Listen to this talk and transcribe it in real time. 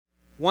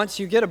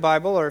Once you get a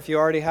Bible, or if you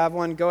already have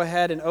one, go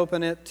ahead and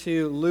open it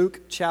to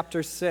Luke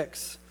chapter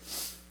 6.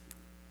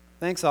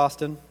 Thanks,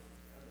 Austin.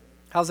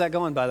 How's that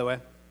going, by the way?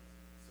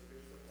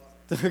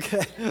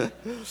 Okay.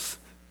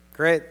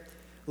 Great.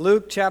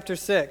 Luke chapter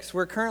 6.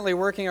 We're currently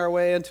working our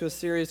way into a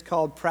series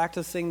called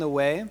Practicing the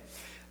Way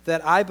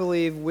that I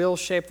believe will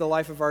shape the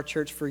life of our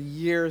church for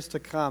years to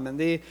come. And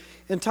the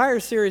entire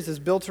series is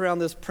built around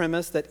this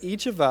premise that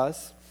each of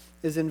us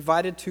is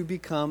invited to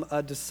become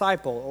a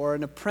disciple or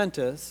an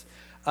apprentice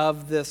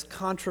of this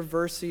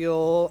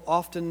controversial,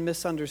 often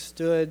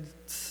misunderstood,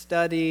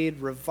 studied,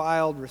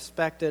 reviled,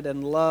 respected,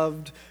 and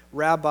loved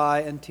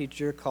rabbi and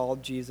teacher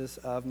called Jesus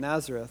of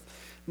Nazareth.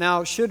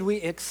 Now, should we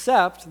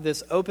accept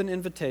this open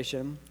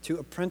invitation to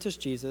apprentice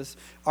Jesus,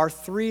 our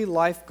three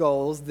life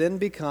goals then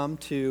become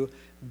to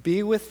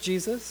be with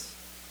Jesus,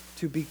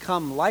 to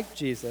become like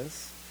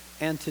Jesus,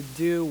 and to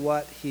do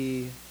what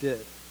he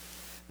did.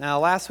 Now,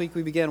 last week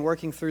we began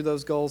working through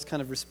those goals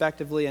kind of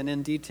respectively and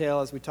in detail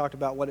as we talked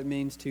about what it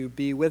means to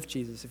be with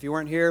Jesus. If you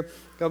weren't here,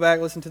 go back,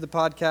 listen to the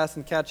podcast,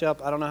 and catch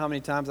up. I don't know how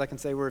many times I can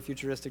say we're a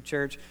futuristic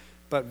church,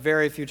 but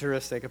very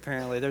futuristic,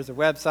 apparently. There's a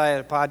website,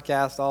 a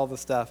podcast, all the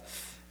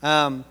stuff.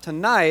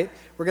 Tonight,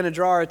 we're going to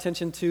draw our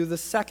attention to the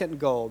second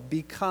goal,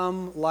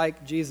 become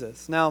like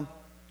Jesus. Now,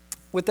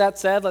 with that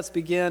said, let's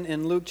begin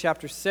in Luke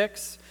chapter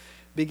 6,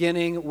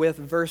 beginning with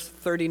verse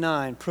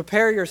 39.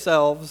 Prepare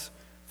yourselves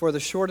for the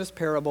shortest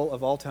parable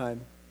of all time.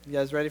 You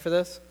guys ready for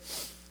this?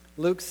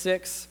 Luke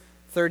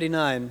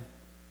 6:39.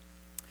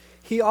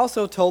 He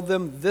also told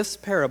them this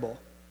parable.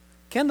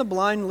 Can the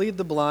blind lead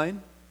the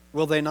blind?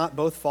 Will they not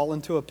both fall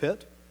into a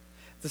pit?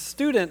 The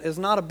student is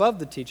not above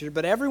the teacher,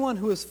 but everyone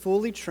who is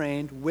fully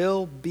trained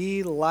will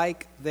be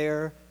like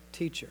their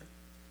teacher.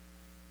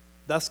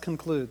 Thus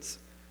concludes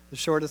the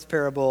shortest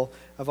parable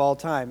of all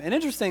time. And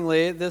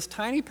interestingly, this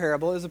tiny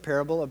parable is a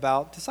parable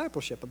about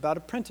discipleship, about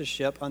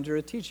apprenticeship under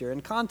a teacher.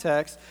 In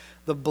context,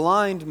 the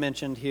blind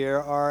mentioned here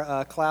are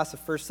a class of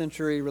first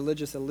century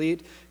religious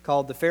elite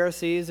called the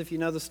Pharisees, if you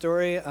know the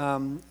story.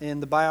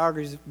 In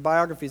the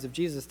biographies of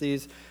Jesus,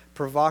 these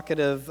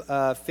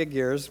provocative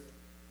figures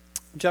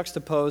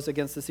juxtaposed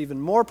against this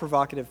even more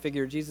provocative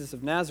figure, Jesus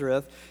of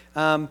Nazareth,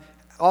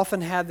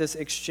 often had this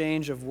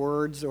exchange of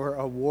words, or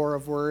a war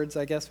of words,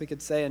 I guess we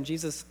could say, and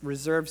Jesus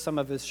reserved some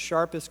of his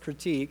sharpest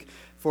critique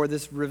for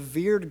this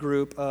revered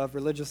group of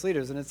religious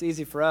leaders. And it's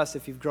easy for us,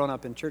 if you've grown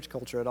up in church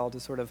culture at all, to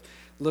sort of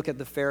look at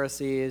the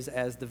Pharisees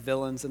as the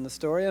villains in the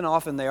story, and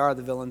often they are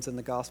the villains in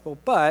the gospel,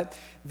 but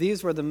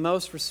these were the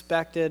most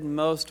respected,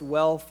 most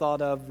well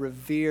thought of,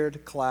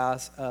 revered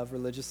class of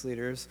religious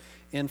leaders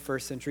in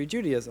first century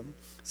Judaism.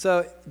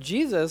 So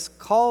Jesus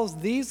calls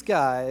these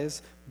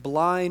guys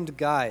blind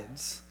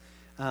guides.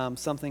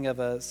 Something of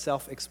a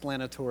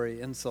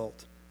self-explanatory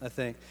insult, I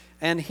think.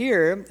 And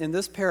here, in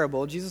this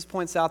parable, Jesus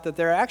points out that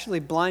they're actually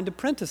blind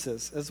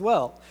apprentices as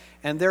well.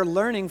 And they're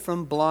learning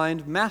from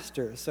blind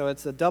masters. So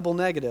it's a double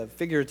negative,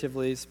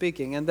 figuratively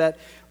speaking. And that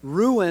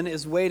ruin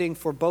is waiting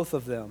for both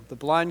of them, the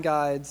blind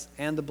guides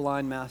and the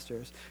blind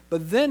masters.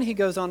 But then he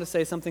goes on to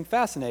say something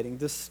fascinating.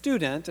 The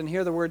student, and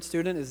here the word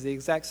student is the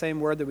exact same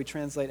word that we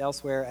translate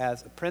elsewhere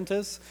as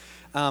apprentice,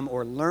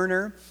 or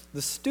learner.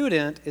 The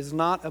student is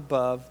not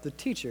above the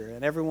teacher,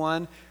 and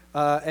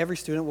every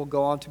student will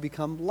go on to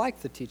become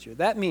like the teacher.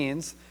 That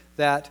means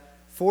that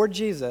for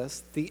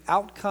Jesus, the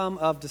outcome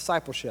of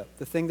discipleship,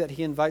 the thing that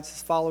he invites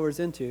his followers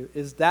into,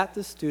 is that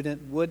the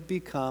student would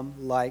become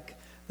like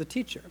the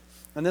teacher.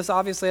 And this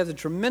obviously has a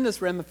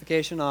tremendous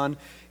ramification on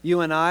you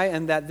and I,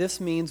 and that this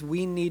means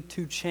we need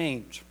to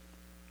change.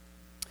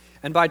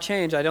 And by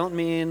change, I don't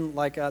mean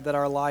like that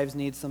our lives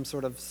need some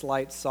sort of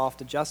slight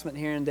soft adjustment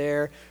here and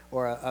there,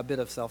 or a bit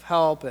of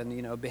self-help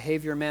and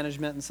behavior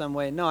management in some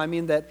way. No, I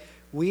mean that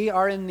we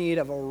are in need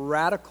of a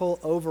radical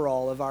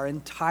overhaul of our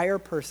entire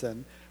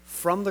person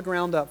from the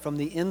ground up, from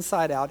the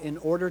inside out, in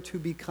order to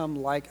become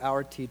like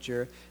our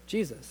teacher,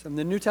 Jesus. And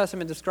the New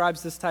Testament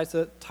describes this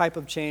type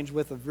of change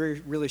with a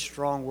really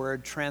strong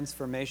word,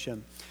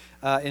 transformation.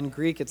 In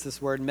Greek, it's this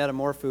word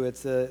metamorpho.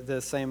 It's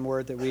the same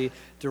word that we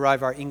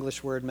derive our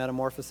English word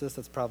metamorphosis.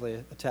 That's probably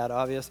a tad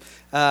obvious.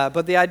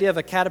 But the idea of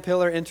a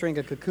caterpillar entering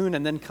a cocoon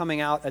and then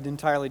coming out an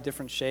entirely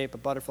different shape, a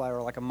butterfly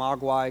or like a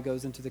mogwai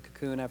goes into the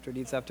cocoon after it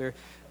eats after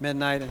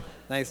midnight.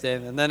 Thanks,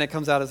 Dave. And then it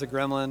comes out as a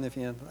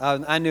gremlin.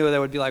 I knew there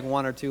would be like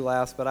one or two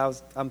last, but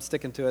I'm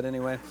sticking to it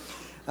anyway.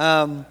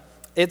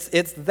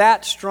 It's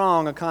that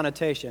strong a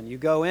connotation. You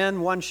go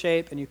in one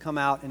shape and you come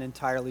out an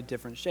entirely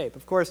different shape.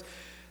 Of course,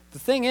 the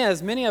thing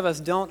is, many of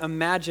us don't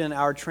imagine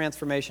our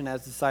transformation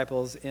as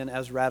disciples in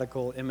as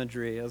radical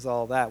imagery as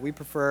all that. We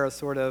prefer a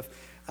sort of,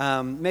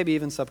 maybe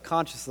even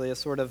subconsciously, a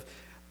sort of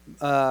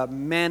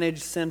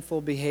managed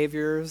sinful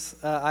behaviors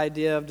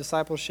idea of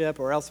discipleship,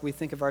 or else we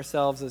think of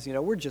ourselves as,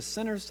 we're just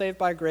sinners saved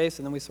by grace,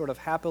 and then we sort of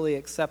happily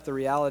accept the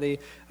reality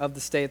of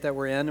the state that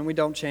we're in, and we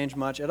don't change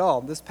much at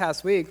all. This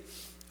past week,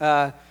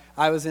 I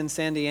was in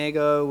San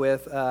Diego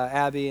with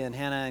Abby and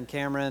Hannah and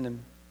Cameron,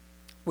 and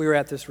we were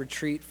at this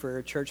retreat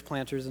for church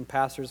planters and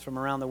pastors from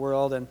around the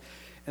world, and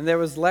And there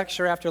was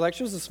lecture after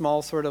lecture. It was a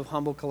small, sort of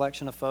humble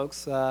collection of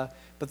folks,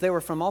 but they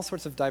were from all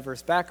sorts of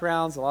diverse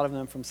backgrounds, a lot of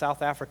them from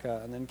South Africa,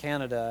 and then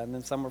Canada, and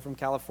then some were from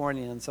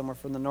California, and some were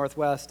from the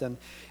Northwest. And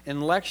in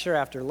lecture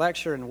after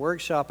lecture and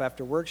workshop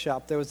after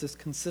workshop, there was this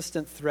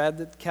consistent thread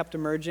that kept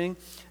emerging.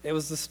 It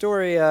was the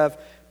story of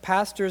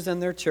pastors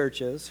and their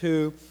churches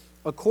who,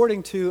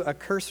 according to a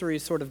cursory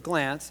sort of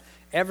glance,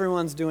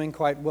 everyone's doing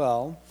quite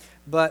well,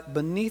 but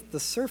beneath the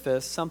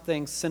surface,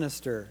 something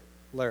sinister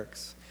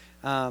lurks.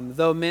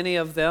 Though many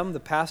of them,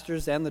 the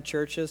pastors and the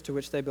churches to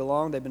which they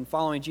belong, they've been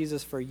following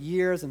Jesus for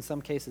years, in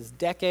some cases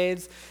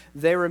decades,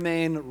 they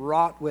remain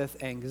wrought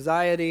with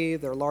anxiety,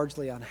 they're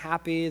largely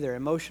unhappy, they're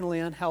emotionally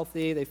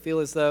unhealthy, they feel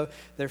as though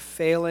they're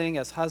failing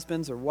as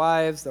husbands or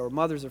wives, or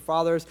mothers or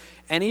fathers,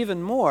 and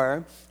even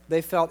more,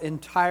 they felt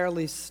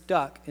entirely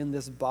stuck in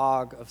this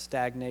bog of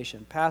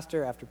stagnation.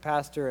 Pastor after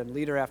pastor and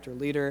leader after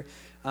leader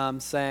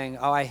saying,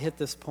 oh, I hit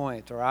this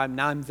point, or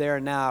I'm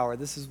there now, or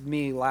this is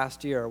me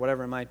last year, or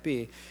whatever it might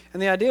be.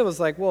 And the idea was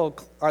like, well,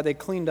 are they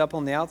cleaned up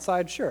on the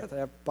outside?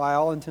 Sure. By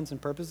all intents and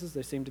purposes,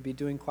 they seem to be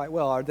doing quite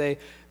well. Are they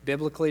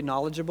biblically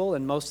knowledgeable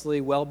and mostly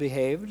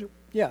well-behaved?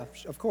 Yeah,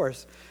 of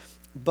course.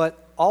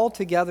 But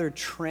altogether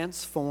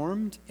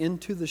transformed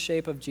into the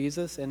shape of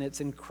Jesus in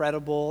its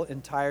incredible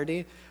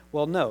entirety?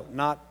 Well, no,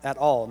 not at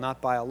all,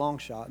 not by a long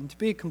shot. And to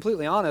be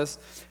completely honest,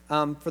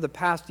 for the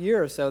past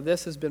year or so,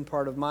 this has been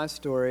part of my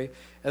story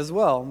as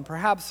well. And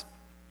perhaps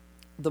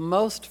the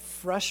most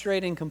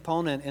frustrating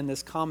component in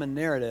this common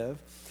narrative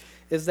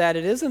is that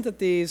it isn't that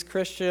these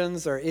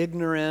Christians are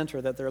ignorant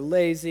or that they're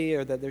lazy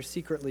or that they're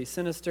secretly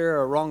sinister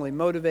or wrongly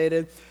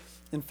motivated.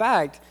 In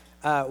fact,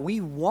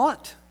 we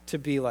want to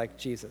be like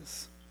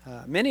Jesus.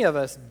 Many of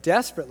us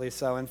desperately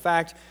so. In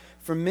fact,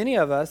 for many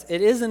of us,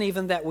 it isn't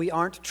even that we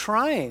aren't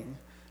trying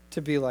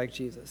to be like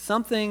Jesus.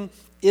 Something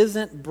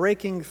isn't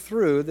breaking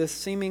through this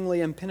seemingly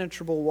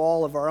impenetrable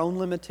wall of our own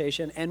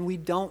limitation, and we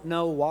don't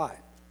know why.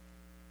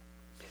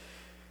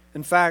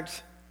 In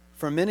fact,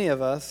 for many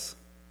of us,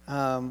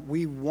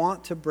 we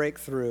want to break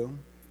through.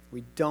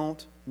 We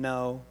don't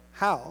know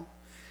how.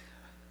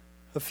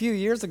 A few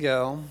years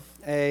ago,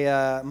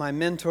 my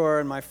mentor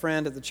and my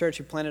friend at the church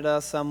who planted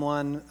us,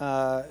 someone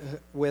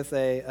with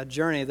a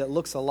journey that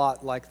looks a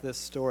lot like this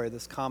story,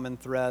 this common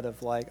thread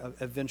of like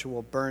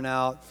eventual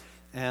burnout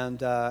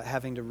and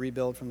having to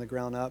rebuild from the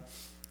ground up.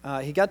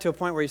 He got to a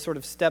point where he sort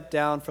of stepped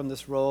down from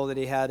this role that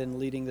he had in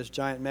leading this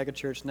giant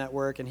megachurch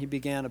network, and he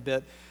began a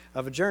bit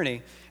of a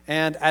journey.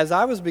 And as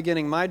I was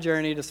beginning my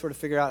journey to sort of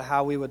figure out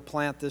how we would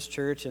plant this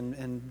church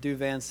and do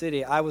Van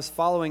City, I was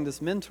following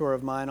this mentor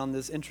of mine on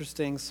this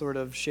interesting sort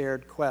of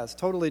shared quest.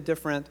 Totally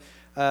different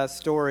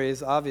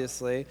stories,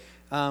 obviously,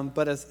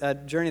 but a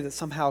journey that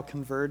somehow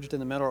converged in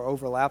the middle or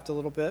overlapped a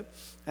little bit.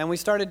 And we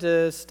started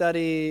to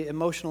study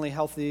emotionally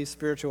healthy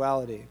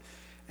spirituality.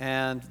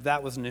 And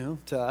that was new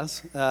to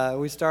us.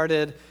 We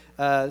started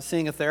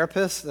seeing a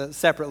therapist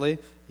separately,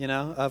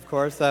 of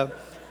course,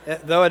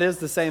 though it is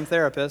the same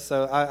therapist,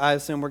 so I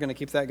assume we're going to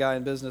keep that guy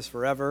in business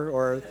forever,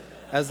 or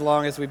as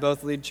long as we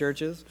both lead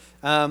churches.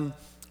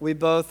 We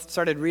both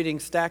started reading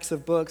stacks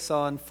of books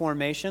on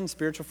formation,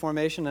 spiritual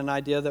formation, an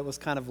idea that was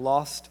kind of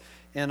lost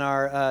in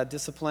our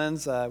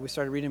disciplines. We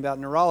started reading about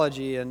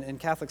neurology and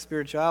Catholic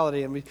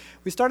spirituality, and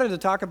we started to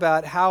talk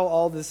about how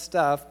all this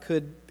stuff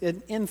could,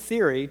 in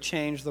theory,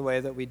 change the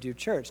way that we do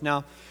church.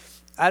 Now,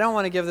 I don't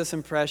want to give this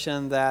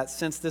impression that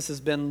since this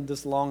has been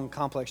this long,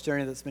 complex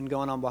journey that's been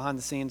going on behind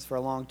the scenes for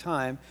a long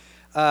time,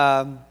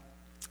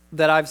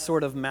 that I've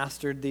sort of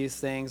mastered these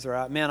things, or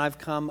I've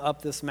come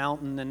up this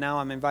mountain and now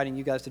I'm inviting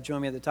you guys to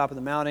join me at the top of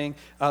the mountain,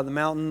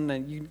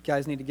 and you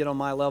guys need to get on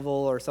my level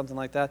or something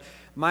like that.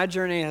 My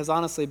journey has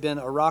honestly been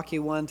a rocky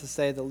one, to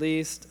say the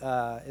least.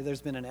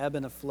 There's been an ebb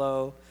and a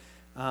flow,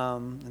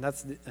 and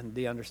that's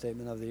the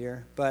understatement of the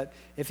year. But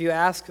if you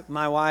ask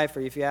my wife,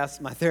 or if you ask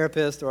my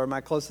therapist or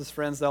my closest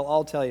friends, they'll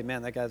all tell you,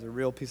 man, that guy's a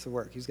real piece of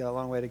work. He's got a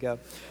long way to go.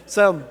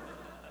 So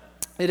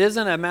it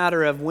isn't a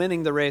matter of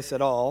winning the race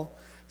at all,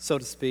 so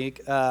to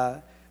speak.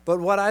 But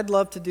what I'd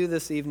love to do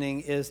this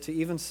evening is to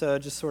even so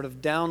just sort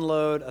of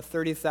download a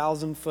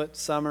 30,000-foot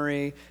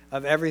summary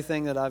of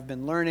everything that I've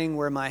been learning,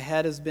 where my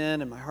head has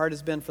been and my heart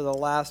has been for the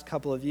last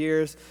couple of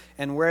years,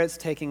 and where it's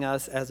taking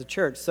us as a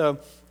church. So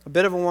a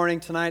bit of a warning,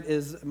 tonight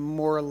is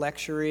more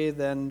lecture-y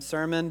than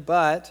sermon,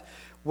 but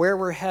where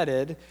we're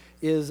headed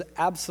is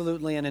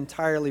absolutely and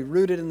entirely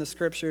rooted in the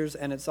Scriptures,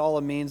 and it's all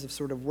a means of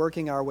sort of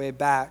working our way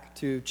back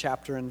to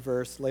chapter and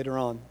verse later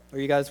on. Are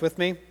you guys with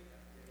me?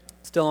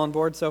 Still on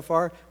board so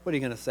far? What are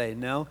you going to say?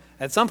 No?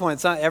 At some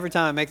point, every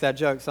time I make that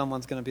joke,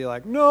 someone's going to be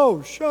like,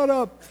 no, shut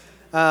up.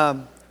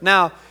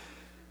 Now,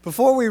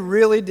 before we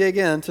really dig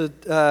into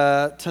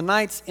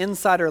tonight's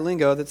insider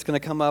lingo that's going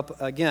to come up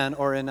again,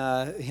 or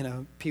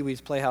in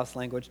Pee-wee's Playhouse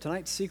language,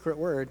 tonight's secret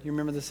word. You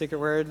remember the secret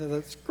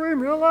word? Scream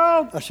real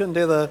loud. I shouldn't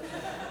do the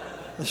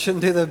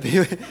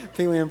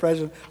Pee-wee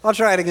impression. I'll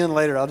try it again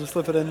later. I'll just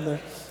slip it in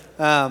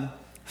there.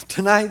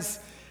 Tonight's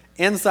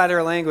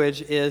insider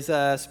language is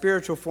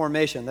spiritual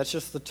formation. That's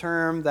just the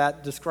term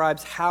that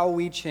describes how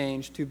we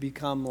change to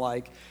become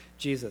like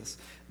Jesus.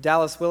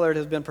 Dallas Willard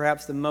has been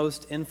perhaps the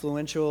most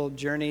influential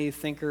journey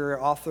thinker,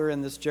 author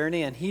in this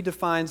journey, and he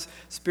defines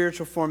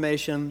spiritual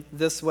formation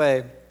this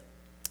way.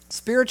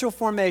 Spiritual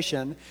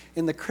formation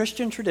in the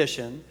Christian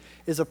tradition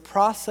is a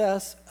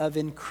process of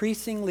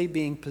increasingly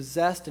being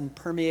possessed and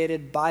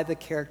permeated by the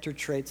character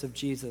traits of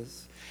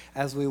Jesus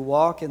as we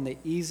walk in the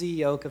easy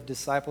yoke of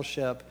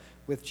discipleship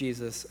with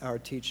Jesus, our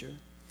teacher.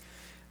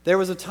 There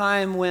was a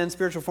time when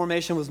spiritual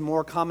formation was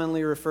more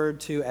commonly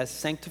referred to as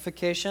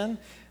sanctification,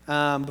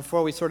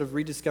 before we sort of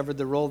rediscovered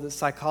the role that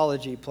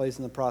psychology plays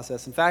in the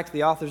process. In fact,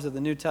 the authors of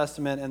the New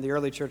Testament and the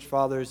early church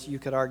fathers, you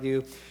could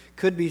argue,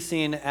 could be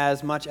seen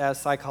as much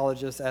as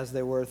psychologists as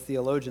they were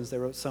theologians. They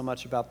wrote so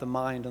much about the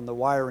mind and the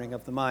wiring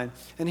of the mind.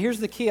 And here's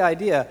the key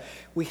idea.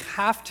 We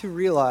have to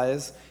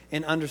realize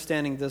in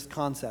understanding this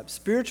concept.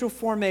 Spiritual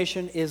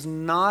formation is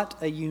not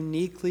a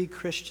uniquely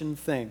Christian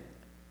thing.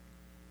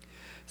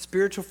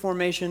 Spiritual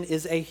formation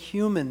is a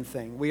human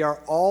thing. We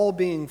are all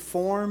being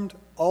formed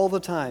all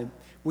the time.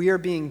 We are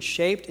being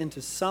shaped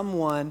into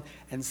someone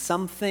and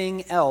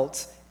something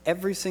else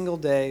every single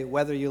day,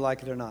 whether you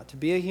like it or not. To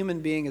be a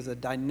human being is a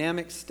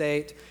dynamic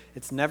state.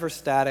 It's never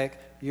static.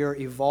 You're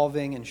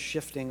evolving and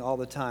shifting all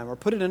the time. Or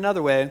put it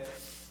another way,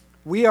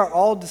 we are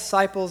all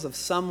disciples of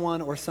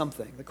someone or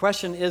something. The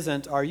question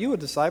isn't, are you a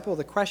disciple?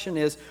 The question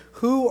is,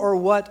 who or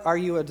what are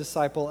you a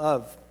disciple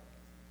of?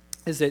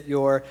 Is it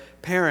your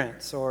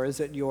parents, or is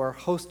it your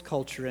host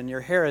culture and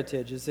your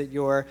heritage? Is it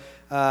your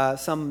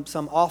some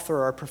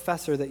author or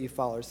professor that you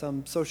follow,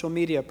 some social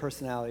media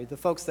personality, the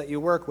folks that you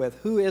work with?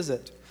 Who is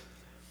it?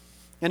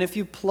 And if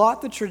you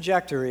plot the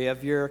trajectory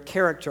of your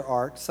character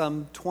arc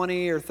some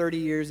 20 or 30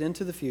 years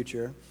into the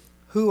future,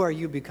 who are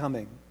you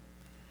becoming?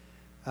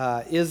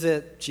 Is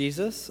it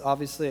Jesus,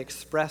 obviously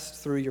expressed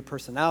through your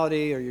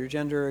personality or your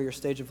gender or your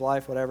stage of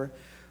life, whatever?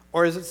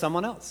 Or is it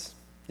someone else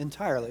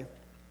entirely?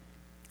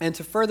 And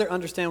to further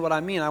understand what I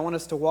mean, I want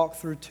us to walk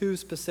through two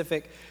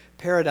specific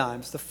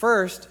paradigms. The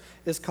first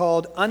is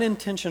called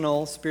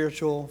unintentional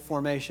spiritual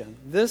formation.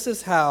 This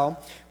is how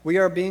we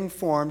are being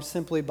formed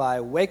simply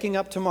by waking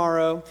up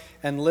tomorrow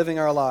and living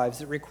our lives.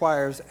 It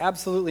requires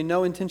absolutely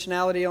no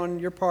intentionality on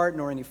your part,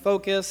 nor any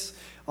focus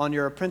on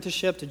your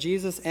apprenticeship to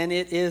Jesus, and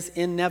it is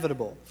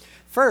inevitable.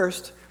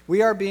 First,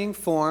 we are being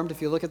formed,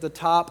 if you look at the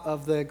top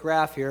of the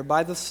graph here,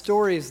 by the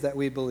stories that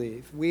we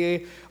believe.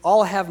 We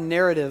all have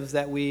narratives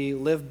that we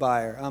live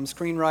by.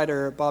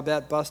 Screenwriter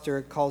Babette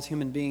Buster calls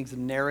human beings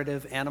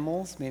narrative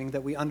animals, meaning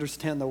that we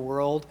understand the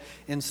world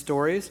in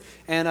stories.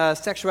 And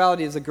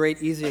sexuality is a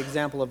great, easy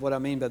example of what I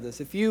mean by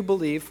this. If you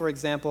believe, for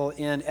example,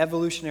 in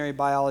evolutionary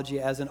biology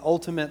as an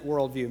ultimate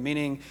worldview,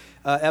 meaning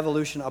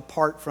evolution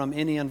apart from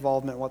any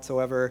involvement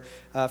whatsoever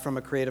from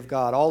a creative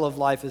God, all of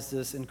life is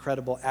this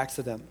incredible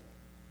accident.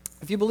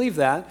 If you believe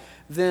that,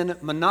 then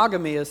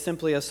monogamy is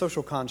simply a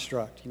social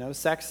construct.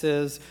 Sex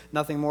is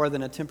nothing more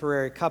than a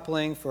temporary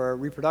coupling for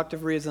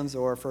reproductive reasons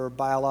or for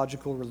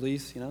biological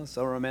release,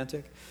 so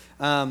romantic.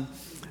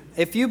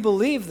 If you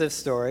believe this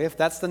story, if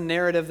that's the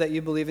narrative that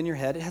you believe in your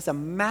head, it has a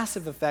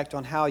massive effect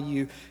on how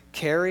you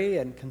carry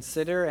and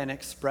consider and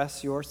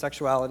express your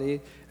sexuality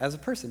as a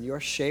person. You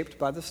are shaped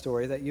by the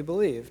story that you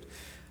believed.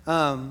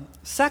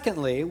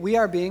 Secondly, we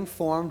are being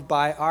formed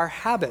by our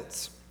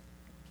habits.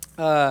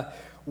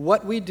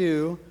 What we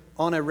do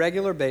on a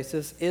regular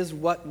basis is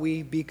what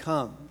we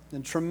become. A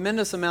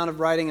tremendous amount of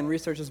writing and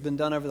research has been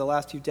done over the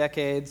last 2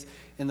 decades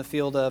in the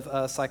field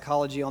of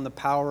psychology on the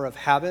power of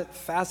habit.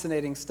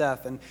 Fascinating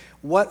stuff. And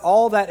what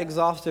all that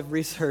exhaustive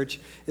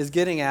research is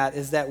getting at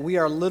is that we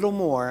are little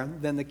more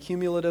than the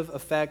cumulative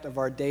effect of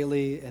our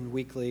daily and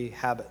weekly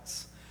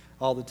habits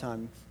all the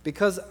time.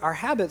 Because our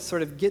habits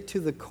sort of get to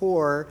the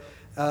core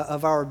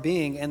of our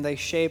being, and they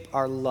shape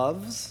our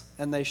loves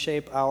and they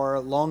shape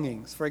our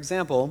longings. For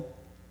example,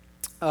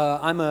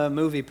 I'm a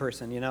movie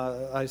person.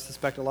 I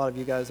suspect a lot of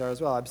you guys are as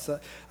well. I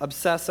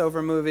obsess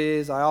over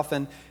movies. I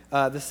often,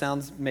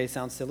 this may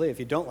sound silly if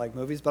you don't like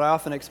movies, but I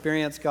often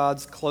experience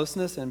God's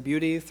closeness and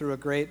beauty through a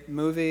great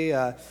movie.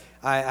 I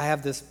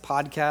have this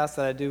podcast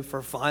that I do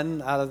for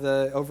fun out of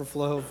the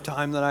overflow of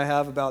time that I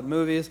have about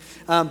movies.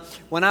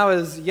 When I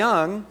was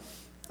young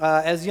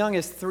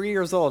as 3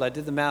 years old, I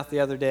did the math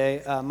the other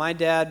day, my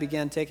dad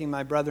began taking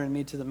my brother and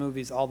me to the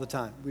movies all the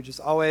time. We just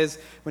always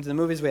went to the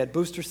movies. We had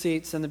booster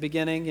seats in the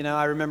beginning.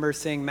 I remember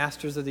seeing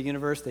Masters of the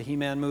Universe, the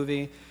He-Man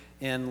movie,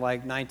 in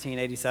like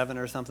 1987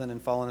 or something and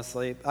falling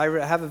asleep. I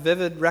have a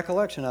vivid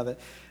recollection of it.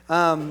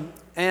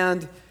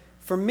 And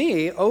for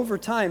me, over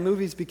time,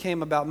 movies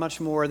became about much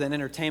more than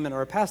entertainment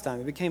or a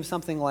pastime. It became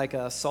something like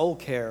a soul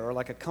care or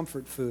like a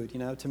comfort food.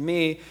 To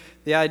me,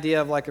 the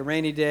idea of like a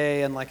rainy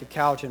day and like a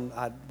couch and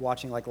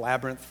watching like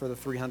Labyrinth for the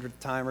 300th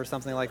time or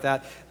something like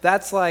that,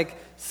 that's like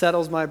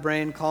settles my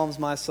brain, calms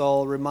my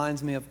soul,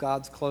 reminds me of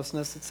God's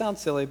closeness. It sounds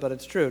silly, but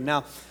it's true.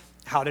 Now,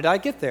 how did I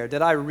get there?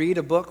 Did I read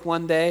a book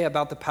one day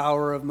about the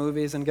power of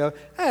movies and go,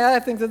 hey, I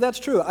think that's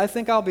true. I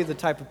think I'll be the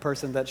type of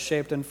person that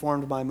shaped and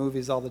formed my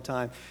movies all the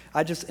time.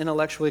 I just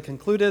intellectually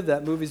concluded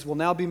that movies will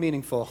now be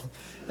meaningful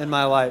in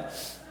my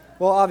life.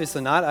 Well,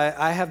 obviously not.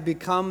 I have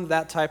become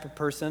that type of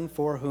person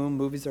for whom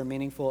movies are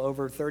meaningful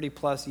over 30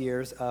 plus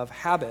years of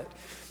habit.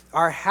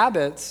 Our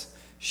habits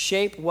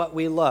shape what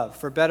we love,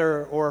 for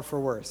better or for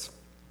worse.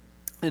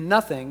 And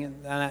nothing,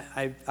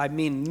 and I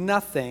mean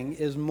nothing,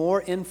 is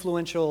more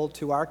influential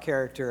to our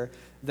character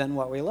than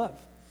what we love.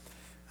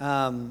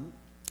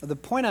 The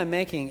point I'm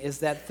making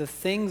is that the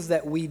things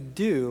that we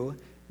do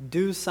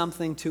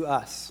something to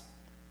us.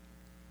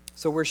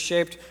 So we're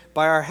shaped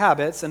by our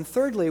habits. And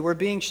thirdly, we're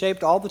being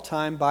shaped all the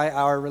time by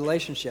our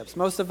relationships.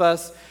 Most of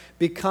us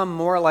become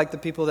more like the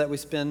people that we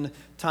spend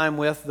time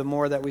with the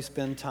more that we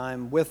spend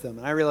time with them.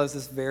 And I realize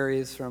this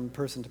varies from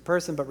person to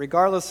person, but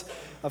regardless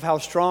of how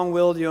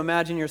strong-willed you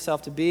imagine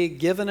yourself to be,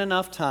 given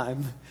enough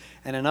time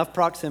and enough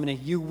proximity,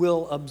 you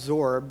will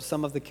absorb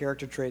some of the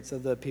character traits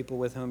of the people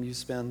with whom you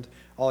spend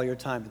all your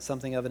time. It's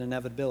something of an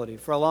inevitability.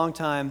 For a long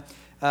time,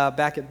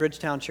 back at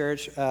Bridgetown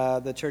Church,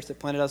 the church that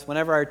planted us,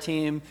 whenever our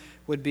team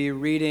would be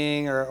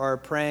reading or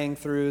praying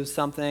through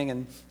something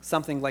and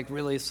something like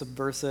really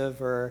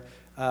subversive or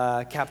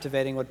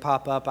captivating would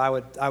pop up, I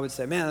would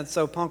say, man, that's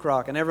so punk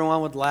rock. And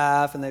everyone would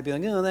laugh, and they'd be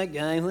like, oh, that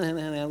guy,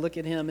 look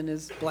at him in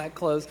his black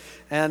clothes.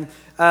 And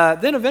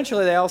then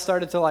eventually they all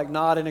started to like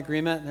nod in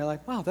agreement, and they're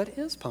like, wow, that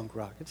is punk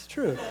rock. It's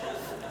true.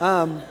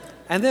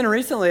 And then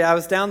recently I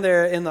was down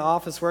there in the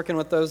office working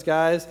with those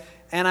guys,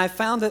 and I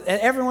found that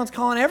everyone's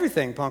calling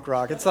everything punk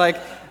rock. It's like,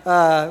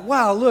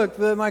 wow, look,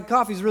 my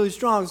coffee's really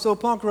strong, it's so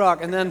punk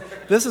rock. And then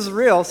this is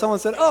real. Someone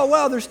said, oh,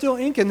 wow, there's still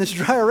ink in this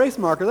dry erase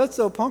marker. That's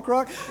so punk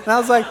rock. And I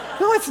was like,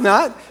 no, it's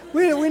not.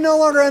 We no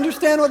longer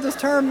understand what this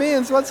term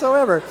means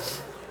whatsoever.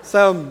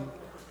 So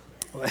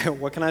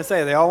what can I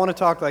say? They all want to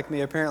talk like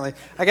me, apparently.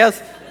 I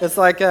guess it's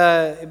like,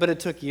 but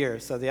it took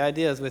years. So the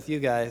idea is with you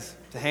guys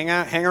to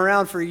hang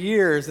around for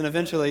years, and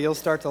eventually you'll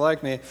start to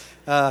like me.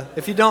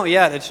 If you don't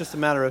yet, it's just a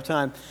matter of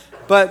time.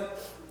 But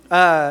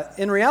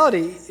in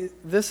reality,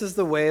 this is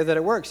the way that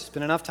it works. You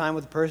spend enough time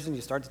with a person, you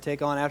start to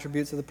take on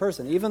attributes of the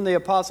person. Even the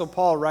Apostle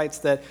Paul writes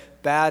that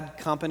bad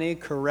company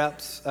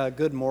corrupts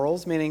good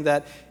morals, meaning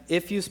that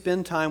if you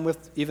spend time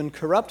with even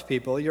corrupt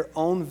people, your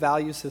own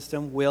value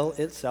system will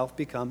itself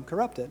become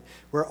corrupted.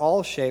 We're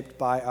all shaped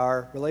by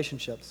our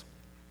relationships.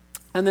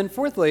 And then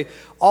fourthly,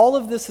 all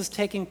of this is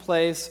taking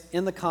place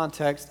in the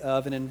context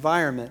of an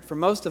environment. For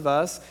most of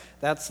us,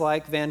 that's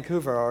like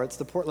Vancouver, or it's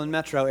the Portland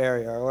metro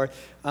area, or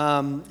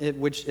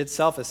which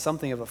itself is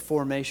something of a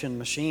formation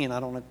machine. I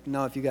don't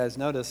know if you guys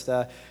noticed,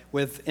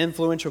 with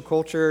influential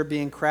culture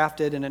being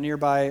crafted in a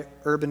nearby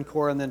urban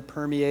core and then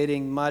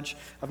permeating much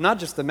of not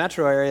just the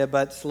metro area,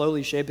 but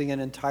slowly shaping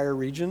an entire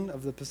region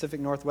of the Pacific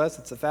Northwest.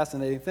 It's a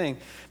fascinating thing.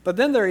 But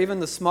then there are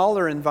even the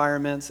smaller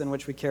environments in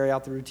which we carry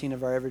out the routine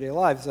of our everyday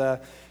lives.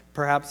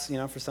 Perhaps,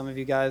 for some of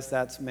you guys,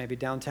 that's maybe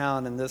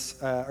downtown in this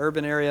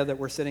urban area that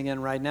we're sitting in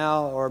right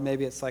now, or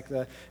maybe it's like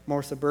the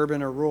more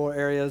suburban or rural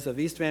areas of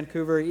East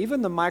Vancouver.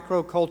 Even the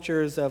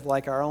microcultures of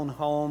like our own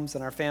homes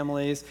and our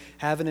families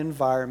have an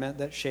environment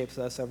that shapes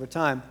us over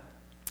time.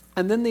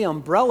 And then the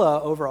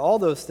umbrella over all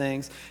those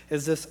things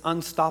is this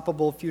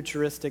unstoppable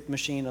futuristic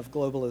machine of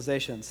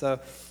globalization. So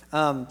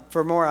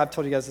I've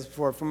told you guys this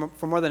before,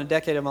 for more than a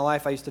decade of my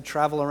life, I used to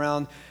travel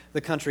around the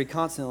country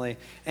constantly.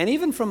 And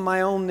even from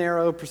my own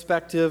narrow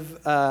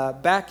perspective,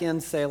 back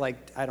in, say,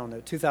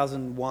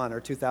 2001 or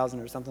 2000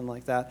 or something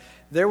like that,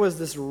 there was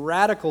this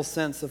radical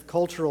sense of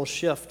cultural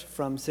shift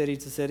from city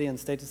to city and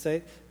state to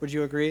state. Would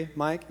you agree,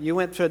 Mike? You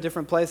went to a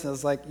different place, and it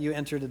was like you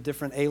entered a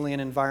different alien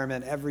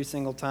environment every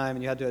single time,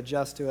 and you had to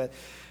adjust to it.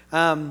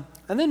 And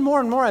then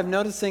more and more, I'm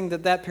noticing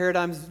that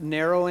paradigm's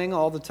narrowing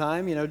all the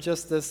time.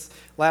 Just this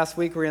last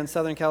week, we were in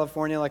Southern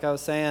California, like I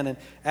was saying, and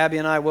Abby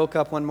and I woke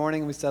up one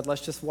morning and we said,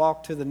 let's just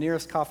walk to the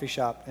nearest coffee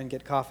shop and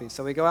get coffee.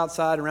 So we go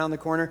outside around the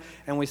corner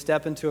and we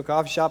step into a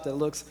coffee shop that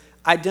looks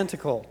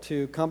identical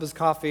to Compass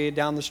Coffee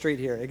down the street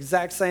here.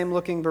 Exact same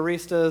looking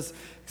baristas,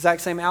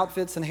 exact same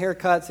outfits and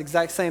haircuts,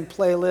 exact same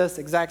playlist,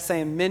 exact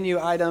same menu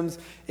items.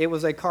 It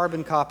was a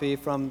carbon copy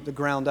from the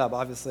ground up.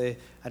 Obviously,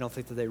 I don't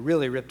think that they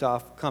really ripped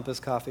off Compass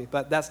Coffee,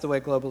 but that's the way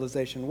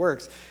globalization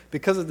works.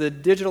 Because of the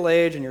digital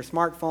age and your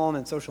smartphone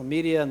and social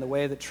media and the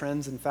way that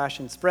trends and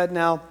fashion spread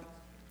now,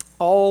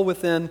 all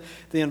within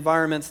the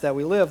environments that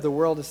we live, the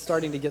world is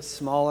starting to get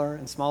smaller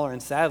and smaller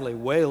and sadly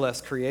way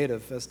less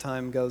creative as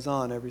time goes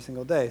on every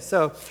single day.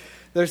 So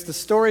there's the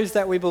stories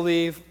that we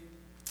believe,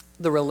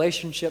 the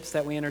relationships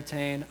that we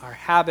entertain, our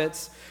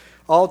habits,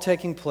 all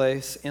taking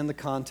place in the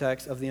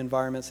context of the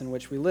environments in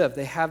which we live.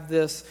 They have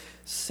this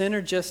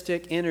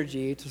synergistic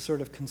energy to sort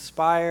of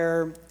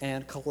conspire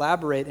and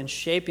collaborate in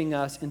shaping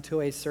us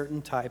into a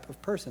certain type of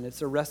person.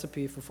 It's a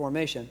recipe for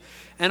formation.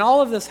 And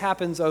all of this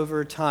happens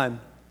over time.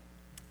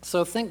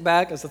 So think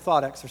back as a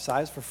thought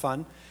exercise for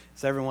fun,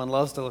 as everyone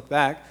loves to look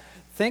back.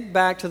 Think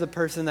back to the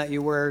person that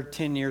you were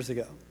 10 years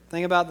ago.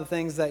 Think about the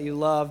things that you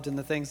loved and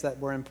the things that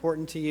were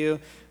important to you.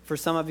 For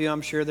some of you,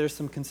 I'm sure there's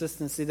some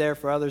consistency there.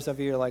 For others of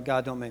you, you're like,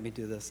 God, don't make me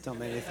do this. Don't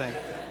make me think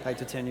back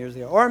to 10 years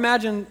ago. Or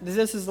imagine,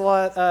 this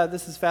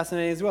is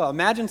fascinating as well.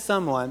 Imagine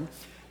someone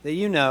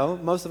that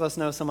most of us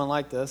know someone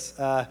like this,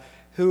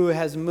 who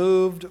has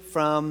moved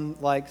from,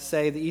 like,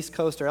 say, the East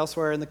Coast or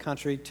elsewhere in the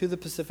country to the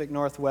Pacific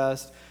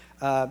Northwest,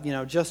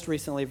 just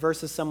recently,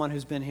 versus someone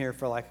who's been here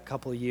for like a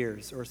couple of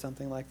years or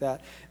something like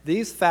that.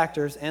 These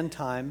factors and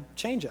time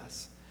change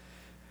us,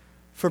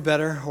 for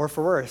better or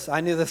for worse.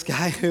 I knew this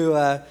guy who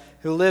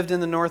lived in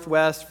the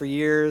Northwest for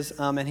years,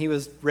 and he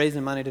was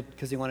raising money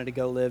because he wanted to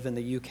go live in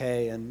the UK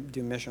and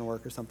do mission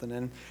work or something.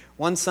 And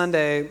one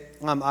Sunday,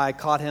 I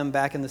caught him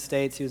back in the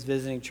States. He was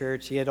visiting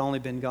church. He had only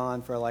been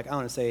gone for like, I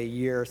want to say a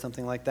year or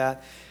something like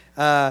that.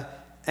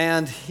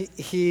 And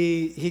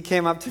he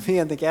came up to me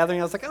at the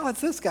gathering. I was like, oh,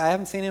 it's this guy. I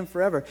haven't seen him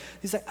forever.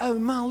 He's like, oh,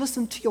 man, I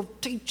listened to your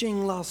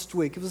teaching last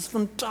week. It was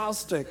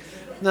fantastic.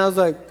 And I was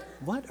like,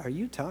 what are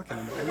you talking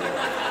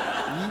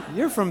about?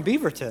 You're from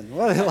Beaverton.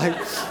 What?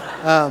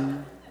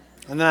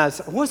 And then I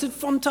said, was it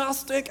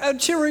fantastic? Oh,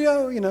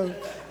 cheerio,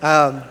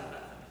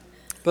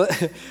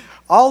 But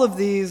all of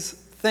these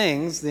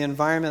things, the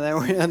environment that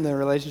we're in, the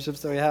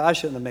relationships that we have, I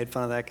shouldn't have made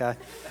fun of that guy.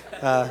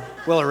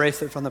 We'll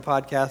erase it from the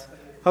podcast.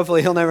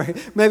 Hopefully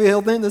maybe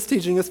he'll think this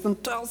teaching is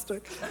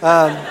fantastic.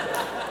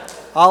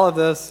 All of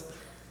this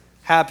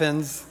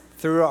happens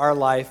through our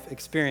life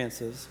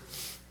experiences.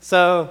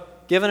 So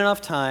given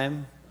enough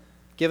time,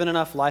 given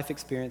enough life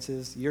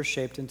experiences, you're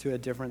shaped into a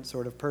different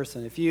sort of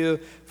person. If you,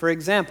 for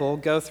example,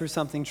 go through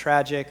something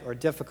tragic or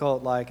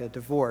difficult like a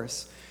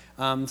divorce,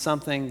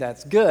 something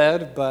that's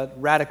good but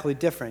radically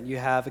different. You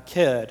have a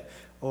kid,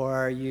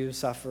 or you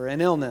suffer an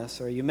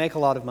illness, or you make a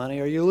lot of money,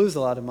 or you lose a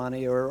lot of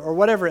money, or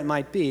whatever it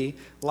might be,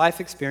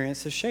 life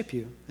experiences shape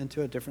you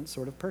into a different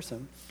sort of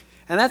person.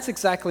 And that's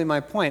exactly my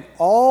point.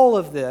 All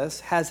of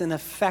this has an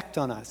effect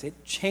on us.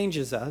 It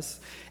changes us,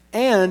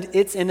 and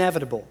it's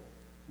inevitable.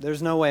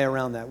 There's no way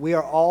around that. We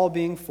are all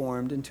being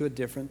formed into a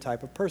different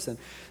type of person.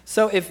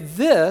 So if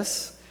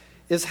this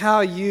is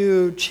how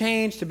you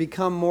change to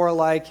become more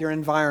like your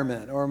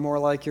environment, or more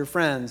like your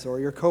friends, or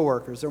your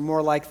coworkers, or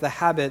more like the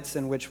habits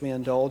in which we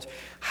indulge,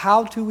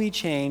 how do we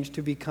change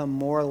to become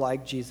more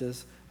like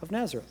Jesus of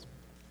Nazareth?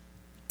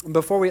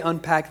 Before we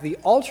unpack the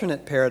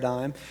alternate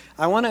paradigm,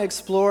 I want to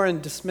explore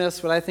and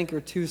dismiss what I think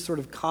are two sort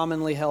of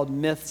commonly held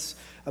myths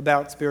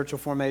about spiritual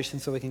formation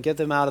so we can get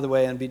them out of the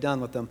way and be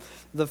done with them.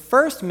 The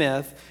first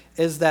myth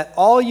is that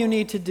all you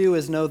need to do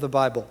is know the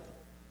Bible.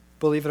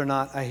 Believe it or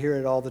not, I hear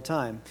it all the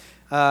time.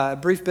 A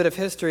brief bit of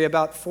history.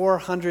 About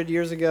 400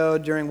 years ago,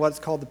 during what's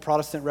called the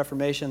Protestant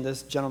Reformation,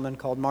 this gentleman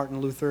called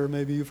Martin Luther,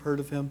 maybe you've heard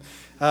of him,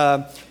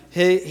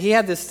 he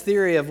had this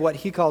theory of what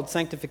he called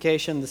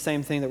sanctification, the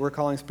same thing that we're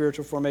calling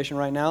spiritual formation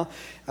right now,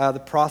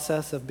 the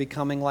process of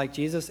becoming like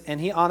Jesus.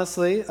 And he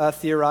honestly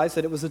theorized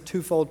that it was a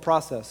twofold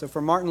process. So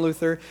for Martin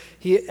Luther,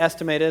 he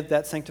estimated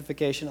that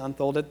sanctification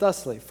unfolded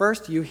thusly.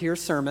 First, you hear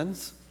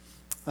sermons,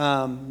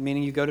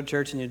 meaning you go to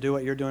church and you do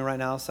what you're doing right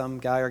now. Some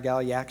guy or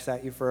gal yaks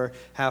at you for a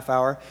half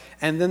hour.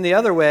 And then the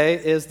other way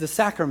is the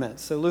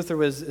sacraments. So Luther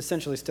was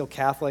essentially still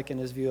Catholic in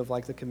his view of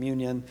like the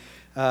communion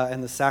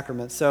and the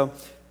sacraments. So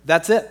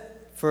that's it.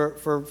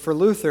 For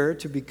Luther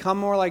to become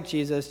more like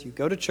Jesus, you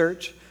go to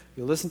church,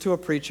 you listen to a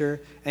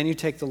preacher, and you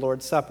take the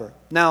Lord's Supper.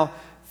 Now,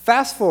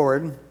 fast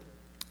forward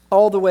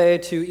all the way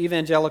to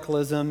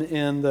evangelicalism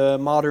in the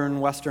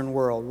modern Western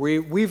world.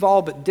 We've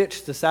all but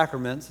ditched the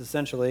sacraments,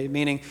 essentially,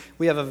 meaning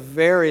we have a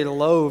very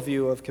low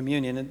view of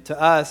communion. And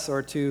to us,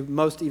 or to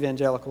most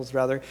evangelicals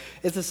rather,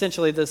 it's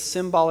essentially this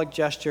symbolic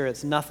gesture.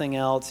 It's nothing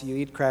else. You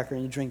eat cracker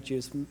and you drink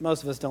juice.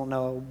 Most of us don't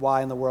know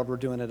why in the world we're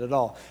doing it at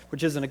all,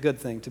 which isn't a good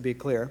thing, to be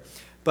clear.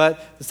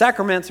 But the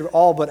sacraments are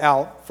all but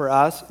out for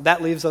us.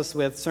 That leaves us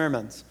with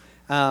sermons.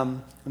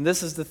 And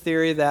this is the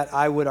theory that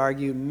I would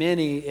argue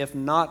many, if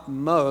not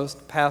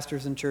most,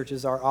 pastors and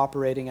churches are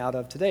operating out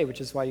of today, which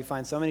is why you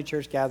find so many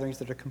church gatherings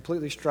that are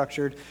completely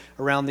structured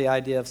around the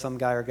idea of some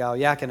guy or gal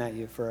yakking at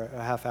you for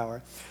a half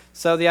hour.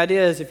 So the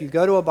idea is if you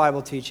go to a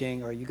Bible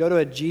teaching or you go to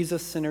a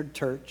Jesus-centered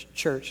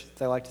church,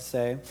 they like to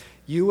say,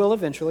 you will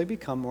eventually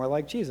become more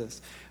like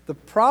Jesus. The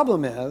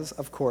problem is,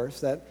 of course,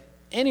 that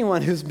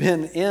anyone who's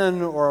been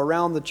in or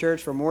around the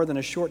church for more than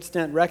a short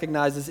stint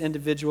recognizes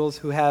individuals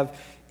who have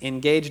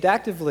engaged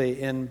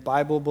actively in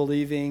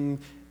Bible-believing,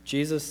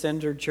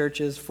 Jesus-centered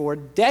churches for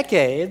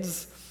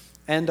decades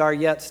and are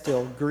yet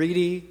still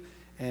greedy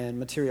and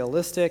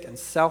materialistic and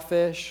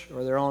selfish,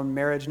 or their own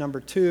marriage number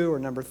 2 or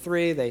number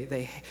 3.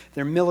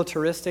 They're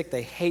militaristic,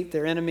 they hate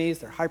their enemies,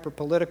 they're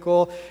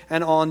hyper-political,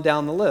 and on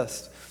down the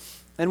list.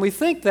 And we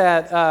think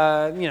that,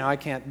 I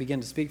can't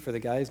begin to speak for the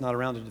guy. He's not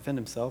around to defend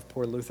himself,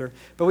 poor Luther.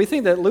 But we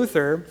think that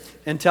Luther,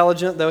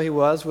 intelligent though he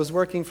was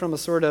working from a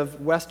sort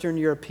of Western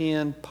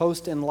European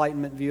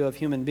post-Enlightenment view of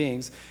human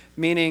beings,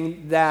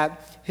 meaning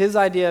that his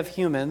idea of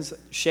humans,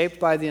 shaped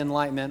by the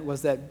Enlightenment,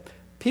 was that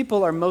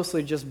people are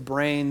mostly just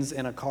brains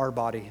in a car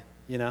body,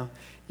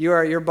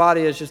 Your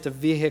body is just a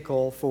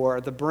vehicle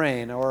for the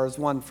brain, or as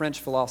one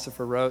French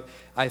philosopher wrote,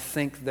 I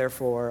think,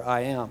 therefore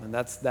I am. And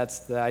that's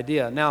the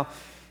idea. Now,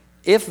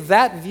 if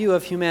that view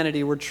of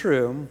humanity were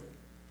true,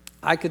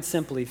 I could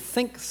simply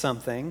think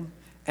something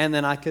and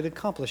then I could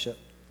accomplish it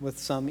with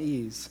some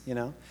ease,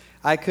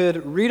 I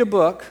could read a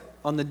book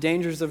on the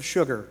dangers of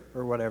sugar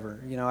or whatever.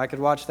 I could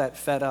watch that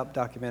Fed Up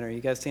documentary.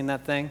 You guys seen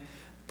that thing?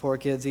 Poor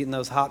kids eating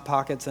those Hot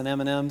Pockets and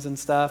M&Ms and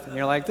stuff, and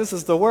you're like, this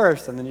is the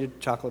worst, and then you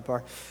chocolate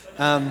bar.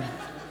 Or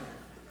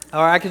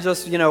I could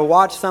just,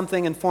 watch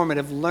something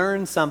informative,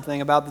 learn something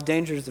about the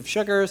dangers of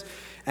sugars,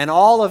 and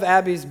all of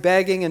Abby's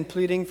begging and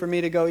pleading for me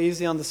to go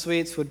easy on the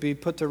sweets would be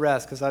put to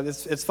rest,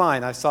 because it's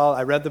fine.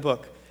 I read the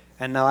book,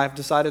 and now I've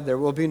decided there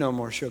will be no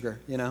more sugar,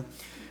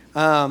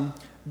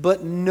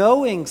 But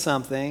knowing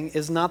something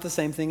is not the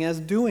same thing as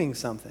doing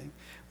something,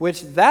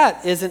 which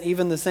that isn't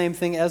even the same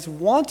thing as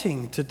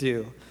wanting to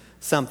do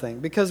something,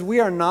 because we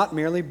are not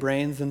merely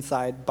brains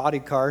inside body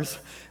cars.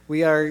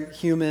 We are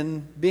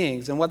human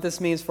beings. And what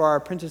this means for our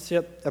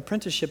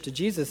apprenticeship to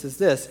Jesus is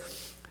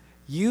this: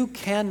 you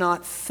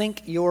cannot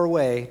think your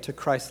way to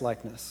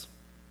Christ-likeness.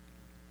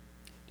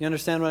 Do you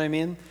understand what I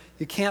mean?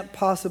 You can't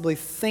possibly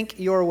think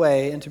your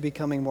way into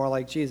becoming more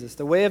like Jesus.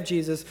 The way of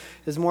Jesus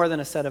is more than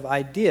a set of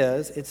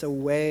ideas. It's a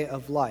way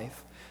of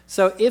life.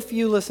 So if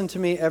you listen to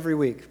me every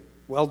week,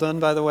 well done,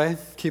 by the way.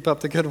 Keep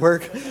up the good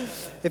work.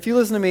 If you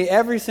listen to me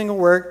every single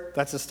week,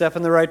 that's a step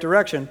in the right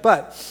direction.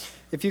 But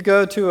if you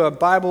go to a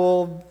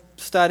Bible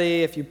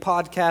study, if you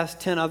podcast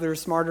 10 other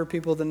smarter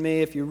people than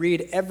me, if you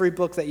read every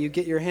book that you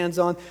get your hands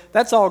on,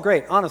 that's all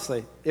great.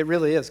 Honestly, it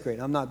really is great.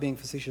 I'm not being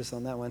facetious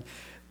on that one.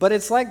 But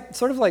it's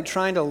sort of like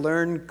trying to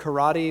learn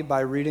karate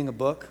by reading a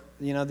book.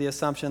 The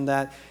assumption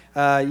that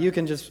you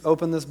can just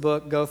open this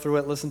book, go through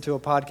it, listen to a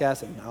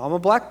podcast, and now I'm a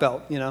black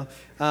belt,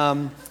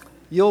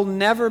 You'll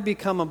never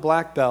become a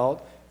black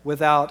belt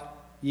without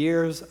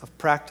years of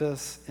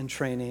practice and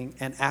training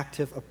and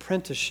active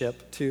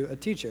apprenticeship to a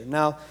teacher.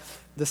 Now,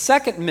 the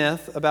second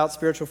myth about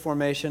spiritual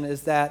formation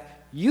is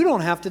that you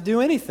don't have to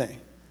do anything.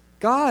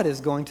 God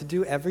is going to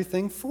do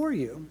everything for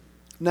you.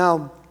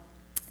 Now,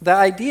 the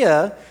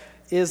idea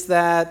is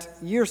that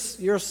you're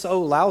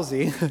so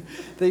lousy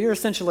that you're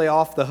essentially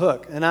off the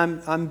hook. And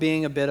I'm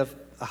being a bit of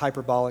a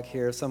hyperbolic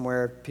here.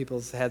 Somewhere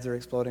people's heads are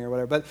exploding or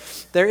whatever. But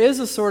there is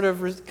a sort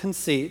of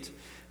conceit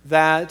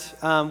that,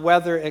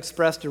 whether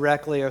expressed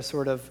directly or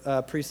sort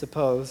of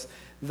presupposed,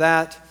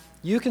 that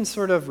you can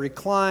sort of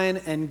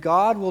recline and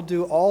God will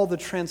do all the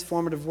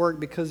transformative work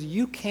because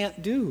you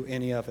can't do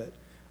any of it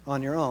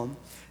on your own.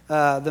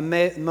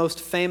 The most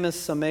famous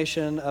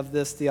summation of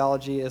this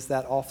theology is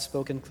that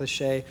oft-spoken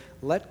cliche,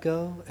 let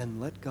go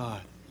and let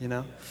God,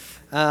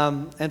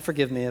 And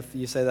forgive me if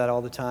you say that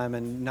all the time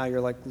and now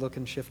you're like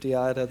looking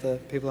shifty-eyed at the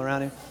people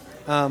around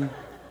you.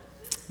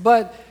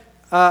 But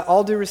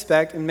all due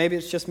respect, and maybe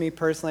it's just me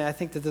personally, I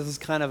think that this is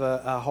kind of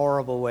a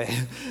horrible way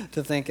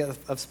to think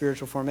of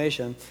spiritual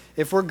formation.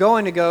 If we're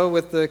going to go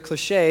with the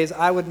cliches,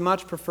 I would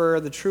much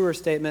prefer the truer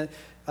statement,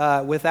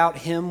 without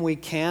him we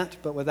can't,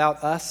 but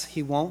without us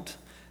he won't.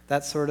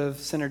 That sort of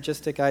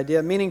synergistic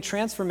idea, meaning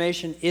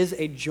transformation is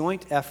a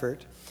joint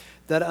effort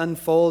that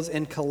unfolds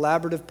in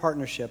collaborative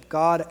partnership.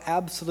 God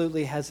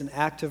absolutely has an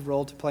active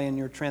role to play in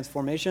your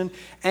transformation,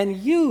 and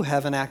you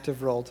have an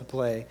active role to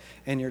play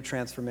in your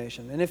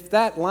transformation. And if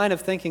that line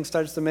of thinking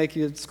starts to make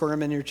you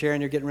squirm in your chair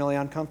and you're getting really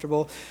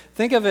uncomfortable,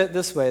 think of it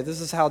this way.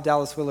 This is how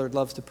Dallas Willard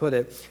loves to put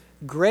it.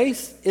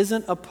 Grace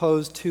isn't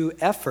opposed to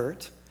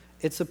effort,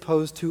 it's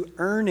opposed to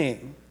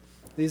earning.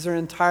 These are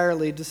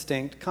entirely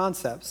distinct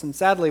concepts, and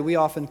sadly, we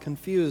often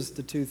confuse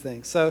the two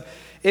things. So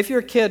if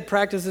your kid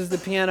practices the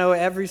piano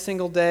every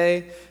single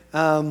day,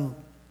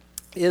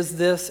 is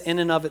this in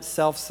and of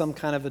itself some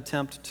kind of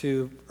attempt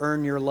to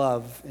earn your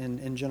love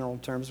in general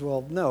terms?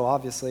 Well, no,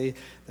 obviously,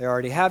 they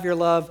already have your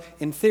love.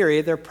 In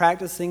theory, they're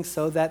practicing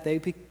so that they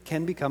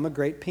can become a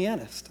great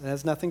pianist. It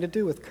has nothing to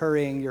do with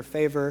currying your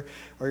favor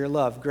or your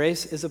love.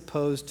 Grace is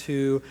opposed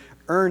to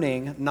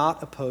earning,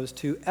 not opposed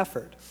to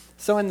effort.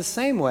 So in the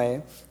same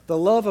way, the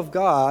love of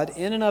God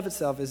in and of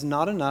itself is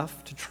not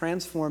enough to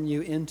transform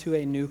you into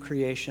a new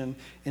creation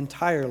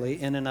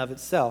entirely in and of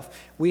itself.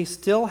 We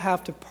still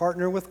have to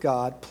partner with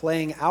God,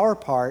 playing our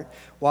part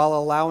while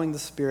allowing the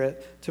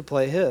Spirit to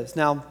play His.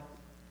 Now,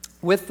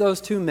 with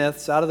those two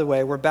myths out of the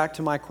way, we're back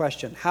to my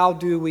question. How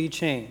do we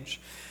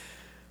change?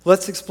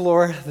 Let's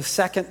explore the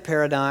second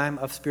paradigm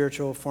of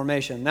spiritual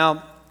formation.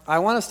 Now, I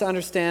want us to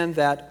understand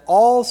that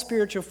all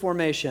spiritual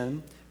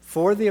formation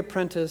for the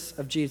apprentice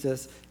of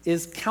Jesus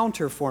is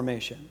counter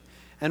formation.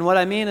 And what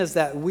I mean is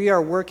that we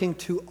are working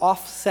to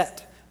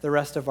offset the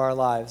rest of our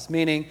lives,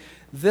 meaning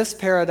this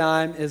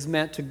paradigm is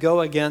meant to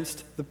go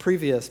against the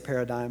previous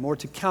paradigm or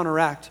to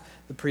counteract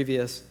the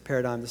previous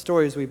paradigm, the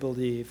stories we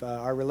believe,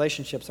 our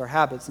relationships, our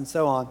habits, and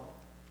so on.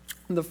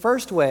 And the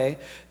first way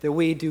that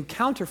we do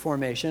counter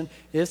formation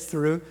is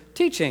through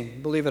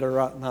teaching, believe it or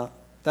not.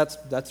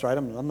 That's right.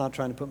 I'm not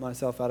trying to put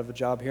myself out of a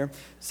job here.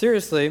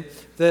 Seriously,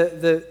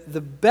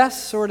 the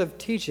best sort of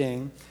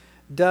teaching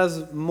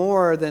does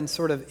more than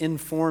sort of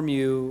inform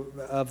you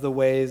of the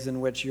ways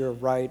in which you're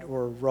right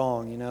or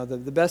wrong.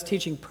 The best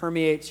teaching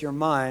permeates your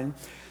mind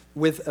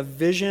with a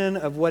vision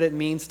of what it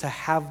means to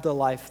have the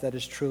life that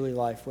is truly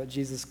life, what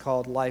Jesus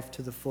called life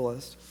to the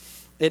fullest.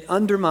 It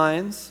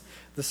undermines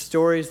the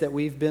stories that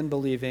we've been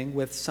believing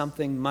with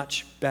something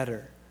much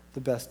better. The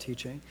best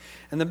teaching.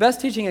 And the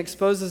best teaching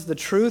exposes the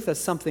truth as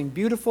something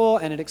beautiful,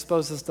 and it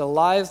exposes the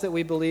lies that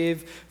we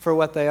believe for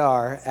what they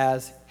are,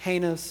 as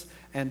heinous,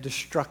 and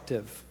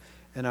destructive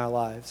in our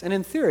lives. And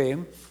in theory,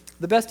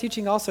 the best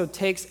teaching also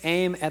takes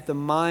aim at the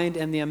mind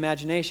and the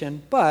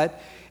imagination,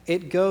 but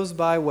it goes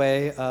by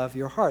way of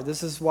your heart.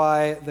 This is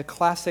why the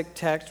classic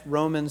text,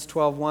 Romans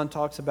 12:1,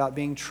 talks about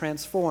being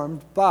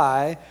transformed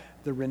by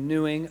the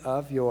renewing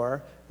of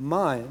your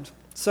mind.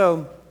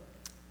 So,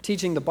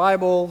 teaching the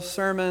Bible,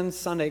 sermons,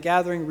 Sunday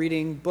gathering,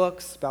 reading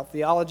books about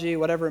theology,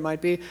 whatever it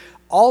might be,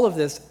 all of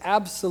this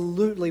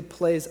absolutely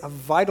plays a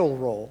vital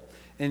role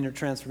in your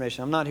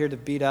transformation. I'm not here to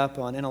beat up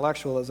on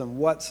intellectualism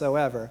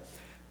whatsoever,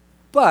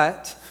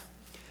 but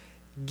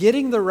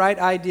getting the right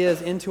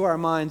ideas into our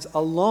minds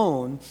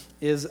alone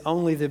is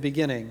only the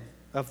beginning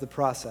of the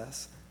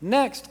process.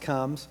 Next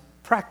comes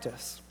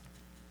practice.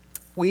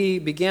 We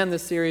began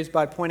this series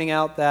by pointing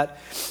out that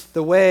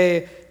the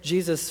way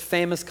Jesus'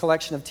 famous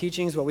collection of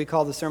teachings, what we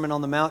call the Sermon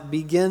on the Mount,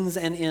 begins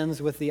and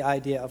ends with the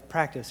idea of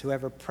practice.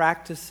 Whoever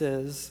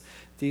practices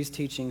these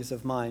teachings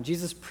of mine.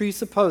 Jesus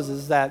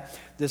presupposes that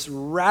this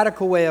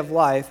radical way of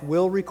life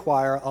will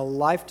require a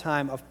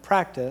lifetime of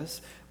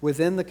practice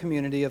within the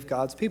community of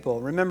God's people.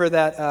 Remember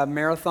that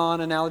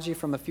marathon analogy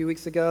from a few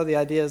weeks ago? The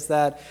idea is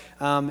that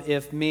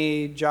if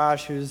me,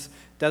 Josh, who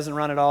doesn't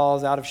run at all,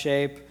 is out of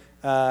shape,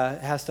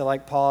 has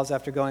to pause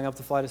after going up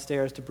the flight of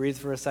stairs to breathe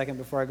for a second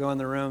before I go in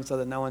the room so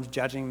that no one's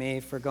judging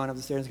me for going up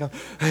the stairs and go,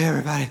 "Hey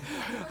everybody,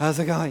 how's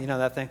it going?" You know,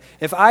 that thing.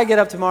 If I get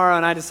up tomorrow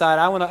and I decide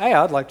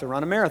I'd like to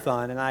run a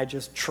marathon, and I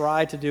just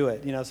try to do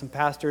it. You know, some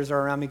pastors are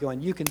around me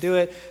going, "You can do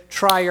it,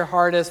 try your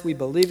hardest, we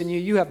believe in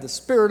you, you have the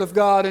Spirit of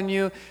God in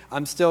you."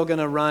 I'm still going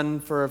to run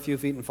for a few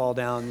feet and fall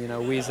down,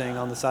 wheezing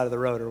on the side of the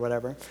road or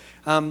whatever.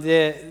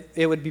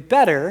 It would be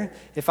better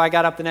if I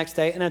got up the next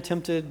day and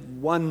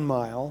attempted 1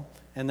 mile,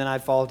 and then I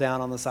fall down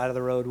on the side of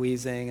the road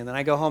wheezing, and then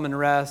I go home and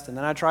rest, and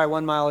then I try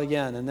 1 mile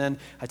again, and then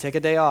I take a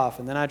day off,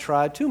 and then I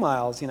try 2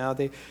 miles.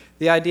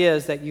 The idea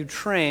is that you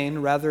train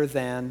rather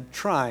than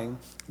trying.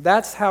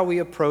 That's how we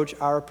approach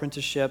our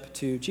apprenticeship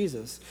to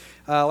Jesus.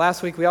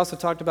 Last week we also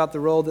talked about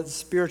the role that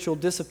spiritual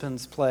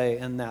disciplines play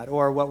in that,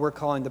 or what we're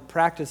calling the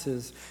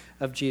practices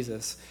of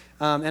Jesus.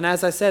 And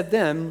as I said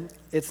then,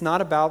 it's not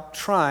about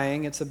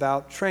trying, it's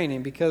about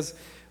training, because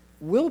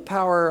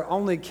willpower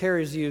only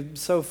carries you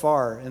so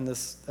far in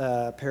this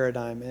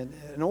paradigm.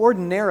 And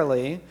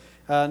ordinarily,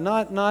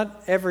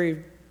 not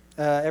every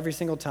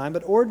single time,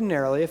 but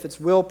ordinarily, if it's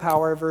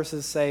willpower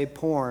versus, say,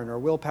 porn, or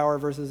willpower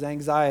versus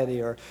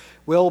anxiety, or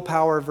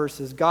willpower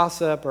versus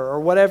gossip, or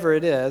whatever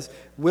it is,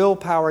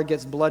 willpower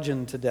gets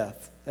bludgeoned to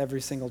death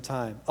every single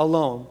time,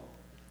 alone.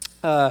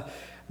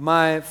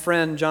 My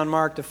friend John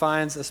Mark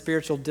defines a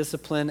spiritual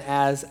discipline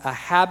as a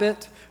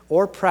habit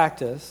or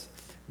practice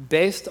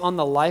based on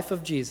the life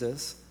of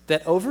Jesus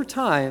that over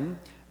time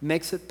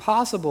makes it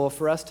possible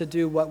for us to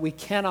do what we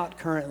cannot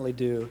currently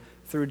do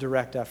through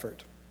direct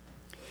effort.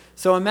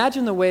 So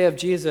imagine the way of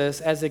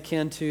Jesus as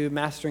akin to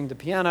mastering the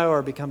piano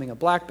or becoming a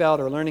black belt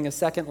or learning a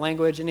second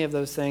language, any of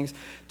those things.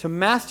 To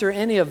master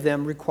any of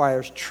them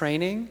requires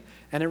training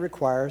and it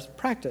requires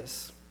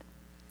practice.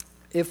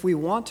 If we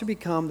want to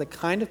become the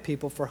kind of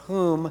people for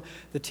whom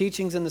the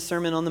teachings in the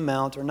Sermon on the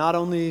Mount are not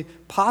only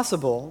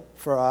possible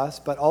for us,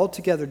 but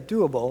altogether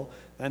doable,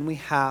 then we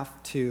have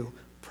to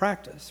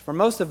practice. For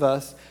most of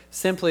us,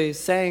 simply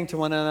saying to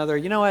one another,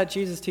 "You know what,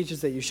 Jesus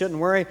teaches that you shouldn't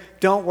worry,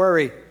 don't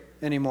worry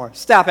anymore.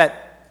 Stop it.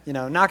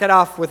 Knock it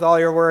off with all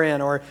your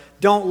worrying," or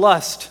 "Don't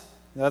lust."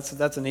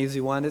 That's an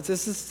easy one. It's the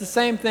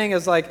same thing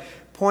as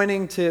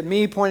pointing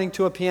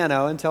to a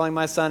piano and telling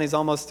my son, he's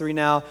almost 3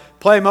 now,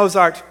 "Play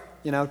Mozart.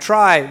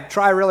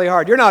 Try really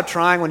hard." You're not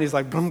trying when he's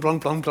blum, blum,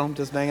 blum, blum,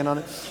 just banging on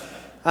it.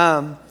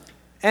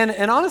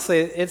 And honestly,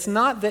 it's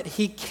not that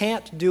he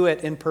can't do it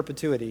in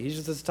perpetuity. He's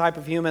just this type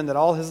of human that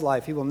all his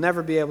life he will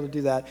never be able to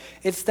do that.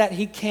 It's that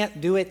he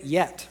can't do it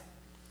yet.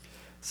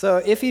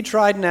 So if he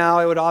tried now,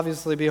 it would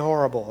obviously be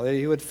horrible.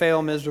 He would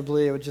fail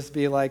miserably. It would just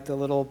be like the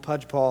little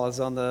pudge paws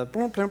on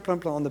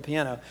the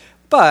piano.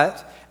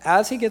 But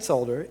as he gets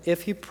older,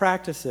 if he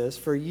practices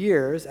for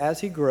years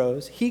as he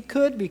grows, he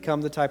could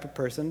become the type of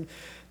person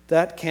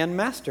that can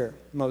master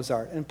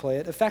Mozart and play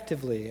it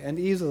effectively and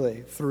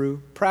easily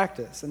through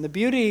practice. And the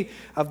beauty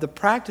of the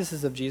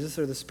practices of Jesus,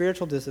 or the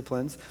spiritual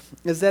disciplines,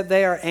 is that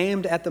they are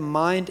aimed at the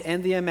mind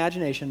and the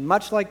imagination,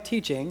 much like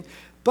teaching,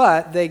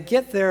 but they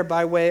get there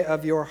by way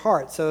of your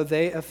heart. So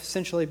they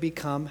essentially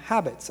become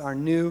habits, our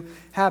new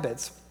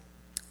habits.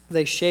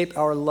 They shape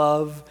our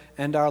love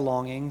and our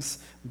longings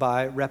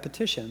by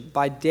repetition,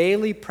 by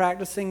daily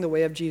practicing the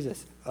way of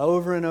Jesus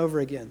over and over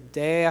again,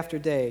 day after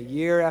day,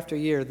 year after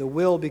year. The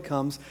will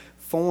becomes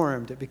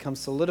formed, it becomes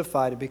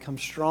solidified, it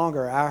becomes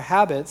stronger. Our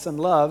habits and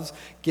loves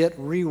get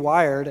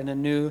rewired in a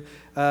new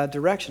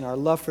direction. Our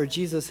love for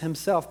Jesus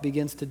himself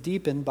begins to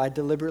deepen by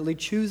deliberately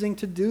choosing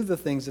to do the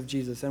things of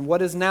Jesus. And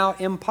what is now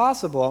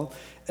impossible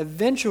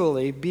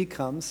eventually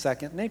becomes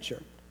second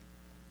nature.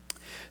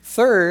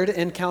 Third,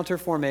 encounter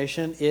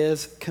formation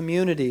is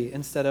community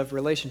instead of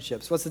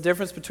relationships. What's the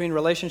difference between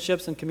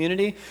relationships and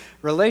community?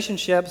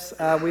 Relationships,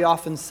 we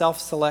often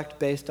self-select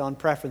based on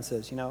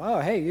preferences. Oh,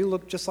 hey, you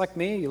look just like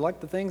me. You like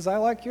the things I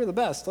like. You're the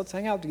best. Let's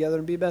hang out together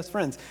and be best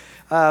friends.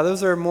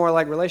 Those are more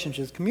like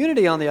relationships.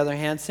 Community, on the other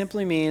hand,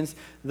 simply means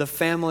the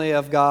family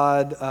of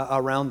God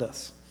around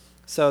us.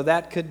 So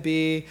that could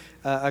be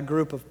a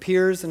group of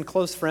peers and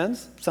close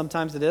friends.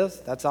 Sometimes it is.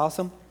 That's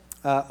awesome.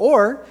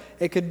 Or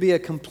it could be a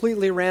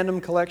completely random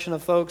collection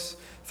of folks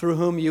through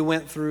whom you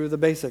went through the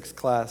basics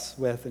class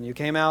with and you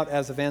came out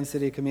as a Van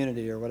City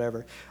community or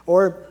whatever.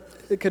 Or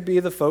it could be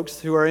the folks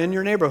who are in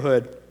your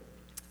neighborhood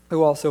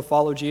who also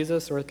follow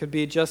Jesus, or it could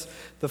be just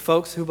the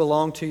folks who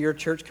belong to your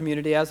church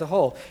community as a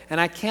whole.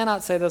 And I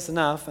cannot say this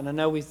enough, and I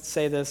know we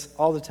say this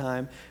all the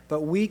time,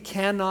 but we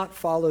cannot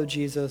follow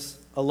Jesus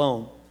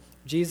alone.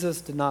 Jesus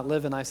did not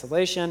live in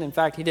isolation. In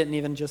fact, he didn't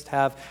even just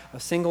have a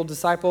single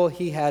disciple.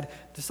 He had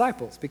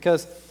disciples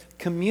because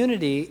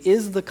community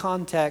is the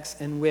context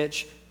in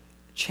which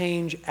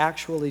change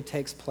actually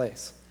takes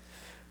place.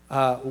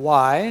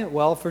 Why?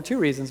 Well, for two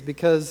reasons.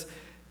 Because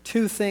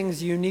two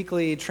things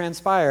uniquely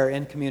transpire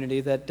in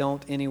community that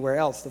don't anywhere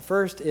else. The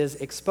first is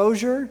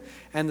exposure,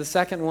 and the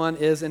second one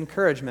is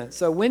encouragement.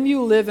 So when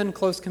you live in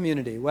close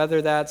community,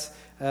 whether that's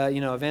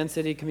a Van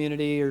City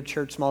community or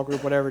church small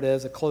group, whatever it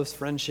is, a close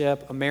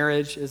friendship, a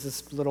marriage is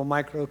this little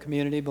micro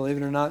community, believe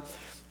it or not.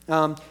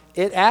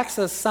 It acts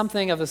as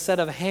something of a set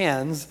of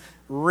hands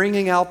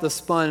wringing out the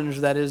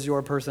sponge that is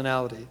your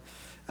personality.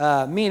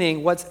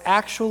 Meaning what's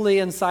actually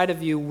inside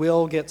of you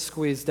will get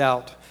squeezed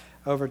out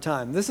over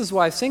time. This is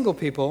why single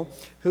people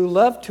who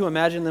love to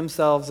imagine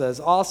themselves as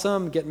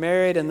awesome, get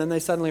married, and then they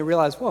suddenly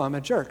realize, whoa, I'm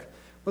a jerk.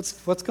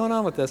 What's going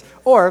on with this?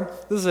 Or,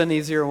 this is an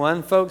easier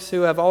one, folks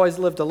who have always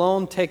lived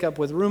alone take up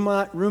with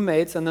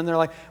roommates, and then they're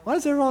like, why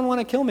does everyone want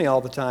to kill me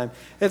all the time?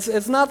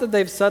 It's not that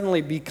they've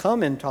suddenly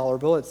become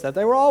intolerable, it's that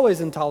they were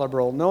always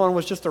intolerable. No one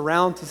was just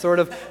around to sort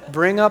of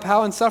bring up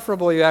how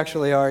insufferable you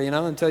actually are,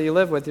 until you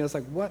live with. It's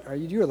like, what are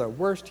you? You're the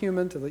worst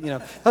human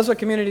That's what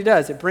community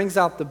does. It brings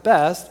out the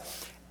best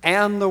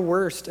and the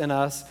worst in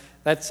us.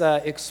 That's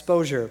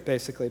exposure,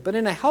 basically. But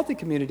in a healthy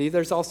community,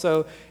 there's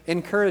also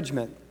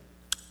encouragement,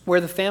 where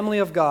the family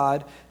of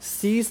God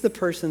sees the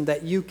person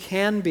that you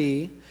can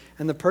be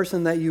and the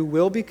person that you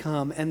will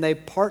become, and they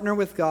partner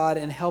with God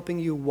in helping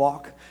you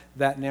walk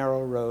that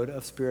narrow road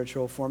of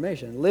spiritual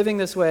formation. Living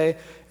this way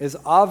is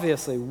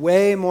obviously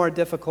way more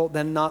difficult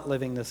than not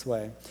living this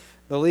way.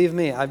 Believe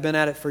me, I've been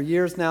at it for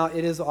years now.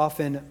 It is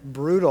often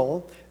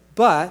brutal,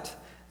 but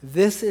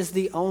this is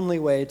the only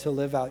way to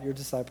live out your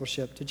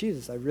discipleship to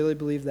Jesus. I really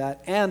believe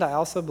that, and I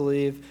also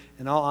believe,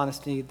 in all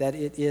honesty, that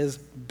it is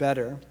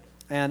better.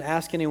 And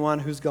ask anyone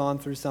who's gone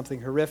through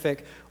something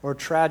horrific or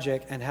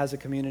tragic and has a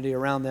community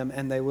around them,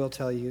 and they will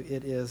tell you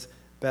it is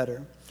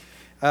better.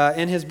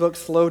 In his book,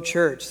 Slow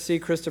Church, C.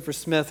 Christopher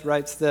Smith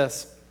writes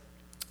this: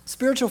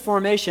 spiritual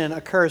formation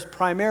occurs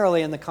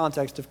primarily in the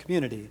context of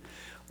community.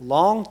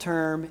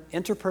 Long-term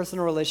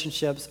interpersonal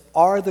relationships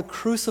are the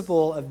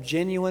crucible of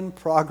genuine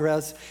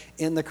progress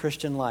in the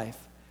Christian life.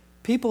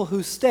 People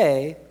who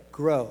stay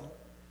grow.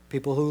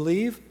 People who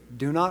leave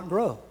do not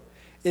grow.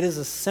 It is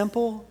a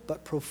simple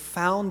but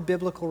profound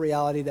biblical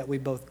reality that we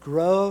both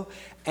grow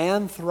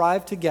and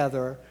thrive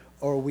together,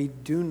 or we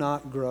do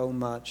not grow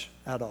much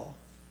at all.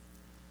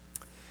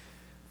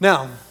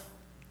 Now,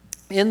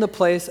 in the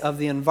place of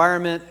the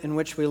environment in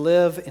which we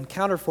live,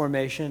 encounter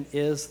formation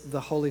is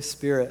the Holy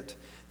Spirit.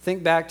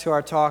 Think back to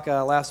our talk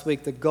last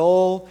week. The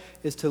goal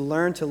is to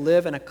learn to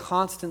live in a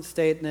constant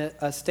state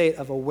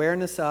of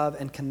awareness of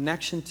and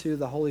connection to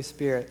the Holy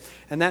Spirit.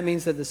 And that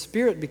means that the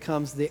Spirit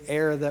becomes the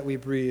air that we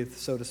breathe,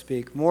 so to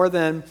speak, more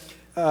than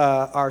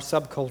our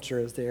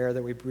subculture is the air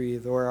that we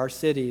breathe, or our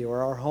city,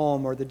 or our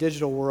home, or the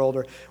digital world,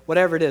 or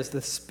whatever it is.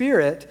 The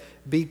Spirit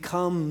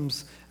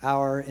becomes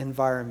our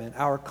environment,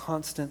 our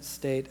constant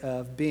state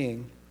of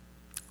being.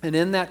 And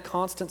in that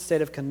constant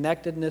state of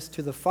connectedness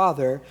to the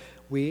Father,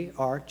 we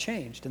are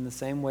changed in the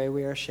same way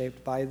we are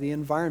shaped by the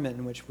environment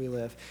in which we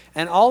live.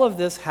 And all of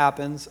this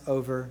happens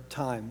over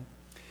time.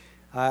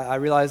 I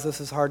realize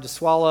this is hard to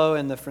swallow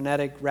in the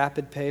frenetic,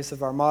 rapid pace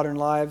of our modern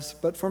lives,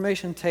 but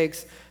formation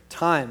takes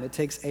time. It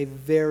takes a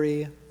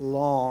very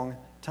long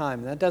time.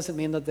 And that doesn't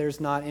mean that there's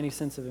not any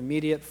sense of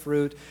immediate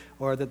fruit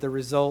or that the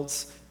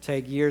results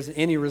take years,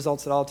 any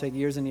results at all take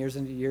years and years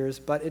and years,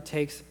 but it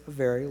takes a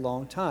very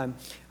long time.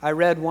 I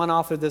read one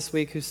author this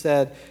week who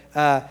said,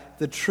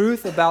 the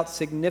truth about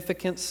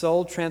significant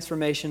soul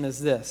transformation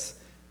is this: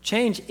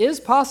 change is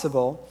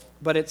possible,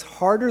 but it's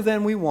harder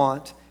than we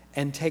want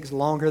and takes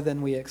longer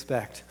than we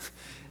expect.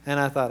 And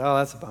I thought, oh,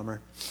 that's a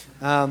bummer.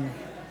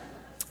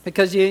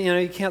 Because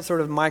you can't sort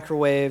of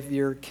microwave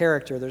your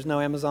character. There's no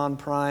Amazon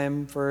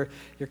Prime for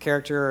your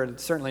character, or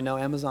certainly no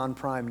Amazon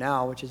Prime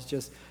Now, which is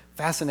just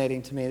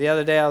fascinating to me. The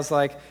other day I was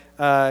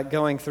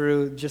going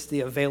through just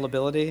the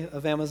availability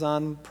of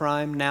Amazon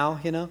Prime Now,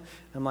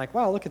 I'm like,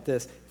 wow, look at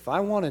this. If I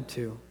wanted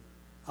to,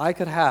 I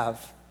could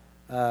have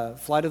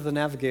Flight of the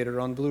Navigator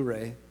on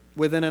Blu-ray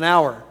within an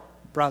hour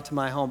brought to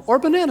my home, or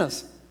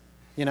Bananas,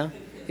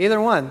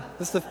 Either one.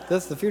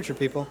 That's the future,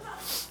 people.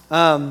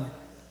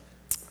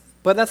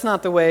 But that's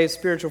not the way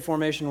spiritual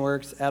formation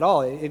works at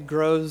all. It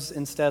grows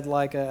instead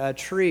like a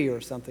tree or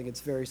something.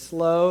 It's very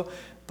slow,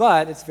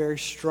 but it's very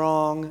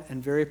strong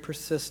and very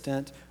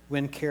persistent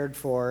when cared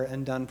for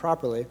and done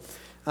properly.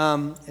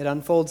 It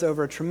unfolds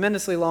over a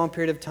tremendously long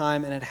period of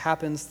time, and it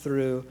happens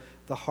through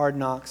the hard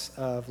knocks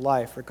of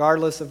life.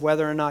 Regardless of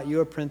whether or not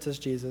you apprentice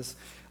Jesus,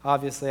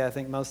 obviously I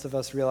think most of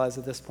us realize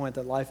at this point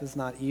that life is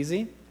not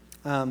easy.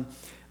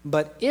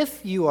 But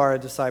if you are a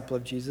disciple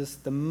of Jesus,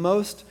 the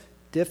most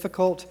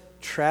difficult,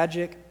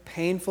 tragic,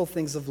 painful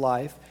things of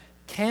life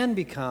can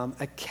become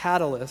a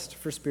catalyst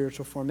for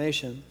spiritual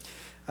formation.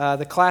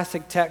 The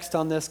classic text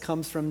on this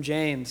comes from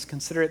James.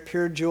 Consider it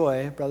pure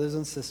joy, brothers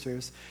and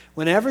sisters,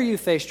 whenever you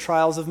face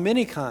trials of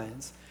many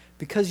kinds,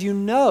 because you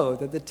know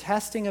that the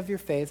testing of your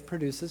faith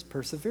produces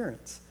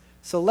perseverance.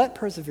 So let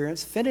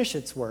perseverance finish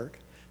its work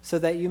so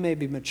that you may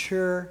be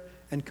mature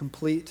and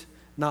complete,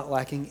 not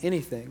lacking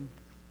anything.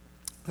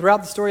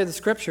 Throughout the story of the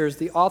Scriptures,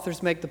 the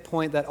authors make the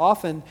point that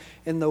often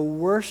in the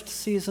worst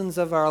seasons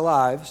of our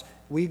lives,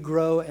 we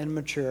grow and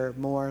mature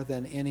more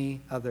than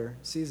any other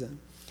season.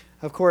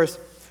 Of course,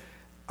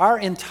 our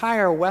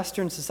entire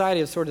Western society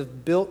is sort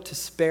of built to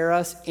spare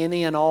us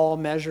any and all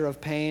measure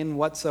of pain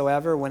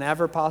whatsoever,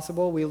 whenever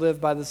possible. We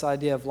live by this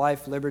idea of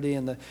life, liberty,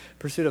 and the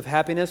pursuit of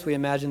happiness. We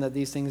imagine that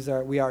these things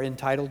we are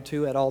entitled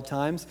to at all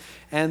times.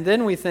 And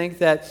then we think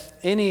that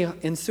any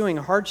ensuing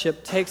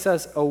hardship takes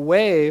us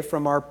away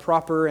from our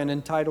proper and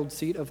entitled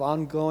seat of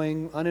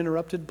ongoing,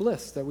 uninterrupted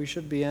bliss that we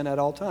should be in at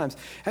all times.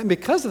 And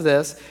because of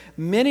this,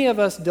 many of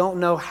us don't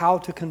know how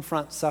to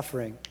confront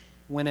suffering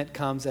when it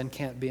comes and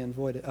can't be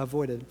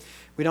avoided.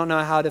 We don't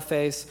know how to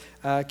face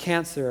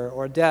cancer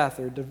or death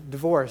or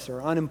divorce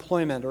or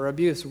unemployment or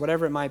abuse or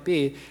whatever it might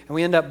be, and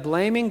we end up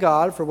blaming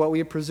God for what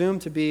we presume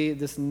to be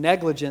this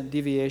negligent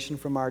deviation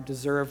from our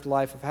deserved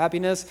life of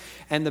happiness,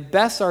 and the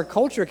best our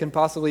culture can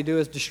possibly do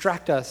is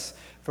distract us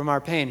from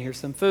our pain. Here's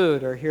some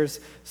food, or here's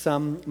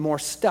some more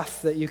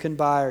stuff that you can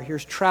buy, or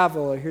here's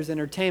travel, or here's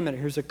entertainment, or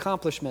here's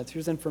accomplishments,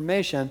 here's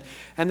information.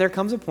 And there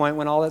comes a point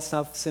when all that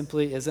stuff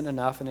simply isn't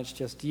enough, and it's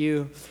just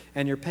you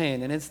and your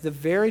pain. And it's the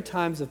very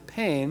times of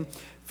pain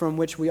from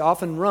which we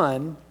often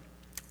run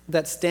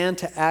that stand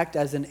to act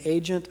as an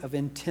agent of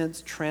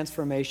intense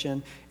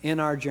transformation in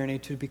our journey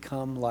to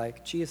become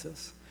like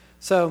Jesus.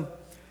 So,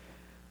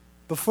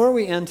 before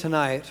we end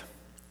tonight,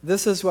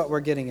 this is what we're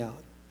getting at.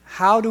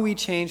 How do we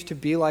change to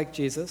be like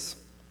Jesus?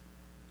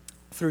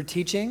 Through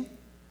teaching,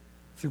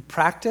 through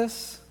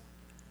practice,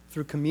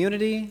 through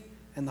community,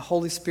 and the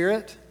Holy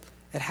Spirit.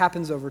 It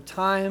happens over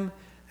time,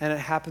 and it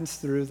happens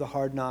through the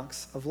hard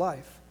knocks of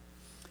life.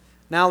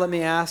 Now let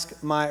me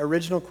ask my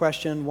original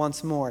question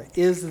once more.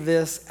 Is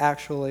this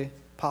actually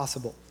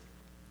possible?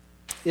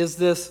 Is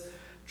this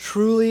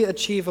truly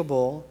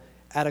achievable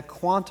at a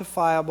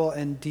quantifiable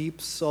and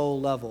deep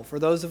soul level? For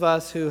those of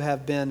us who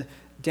have been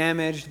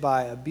damaged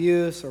by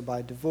abuse or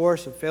by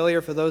divorce or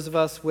failure, for those of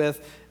us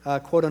with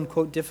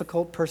quote-unquote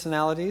difficult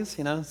personalities,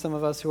 some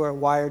of us who are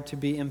wired to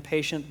be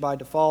impatient by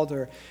default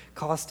or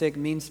caustic,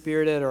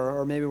 mean-spirited,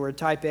 or maybe we're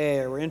type A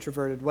or we're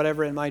introverted,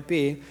 whatever it might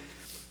be,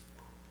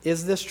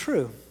 is this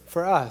true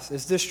for us?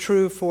 Is this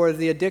true for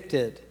the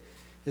addicted?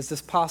 Is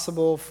this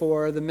possible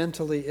for the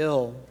mentally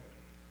ill?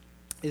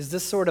 Is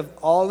this sort of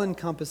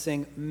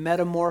all-encompassing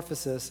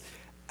metamorphosis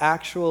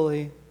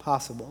actually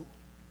possible?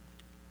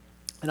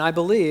 And I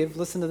believe,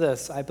 listen to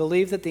this, I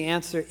believe that the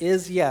answer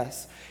is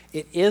yes.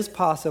 It is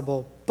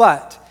possible,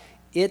 but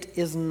it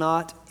is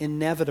not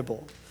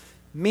inevitable.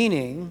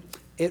 Meaning,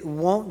 it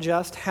won't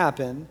just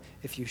happen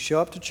if you show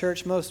up to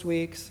church most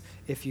weeks,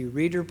 if you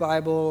read your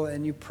Bible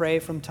and you pray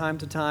from time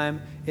to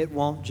time. It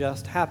won't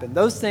just happen.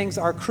 Those things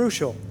are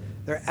crucial.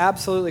 They're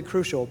absolutely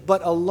crucial.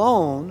 But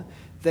alone,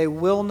 they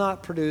will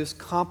not produce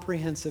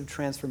comprehensive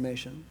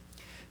transformation.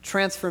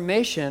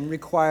 Transformation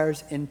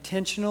requires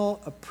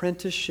intentional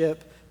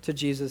apprenticeship to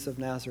Jesus of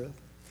Nazareth.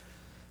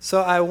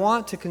 So I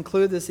want to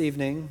conclude this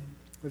evening.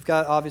 We've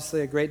got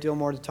obviously a great deal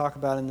more to talk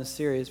about in this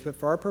series, but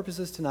for our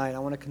purposes tonight, I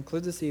want to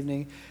conclude this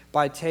evening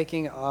by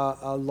taking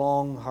a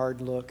long, hard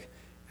look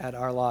at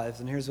our lives.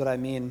 And here's what I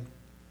mean.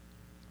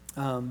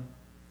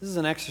 This is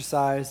an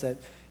exercise that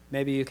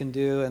maybe you can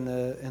do in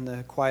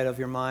the quiet of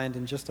your mind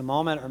in just a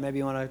moment, or maybe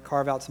you want to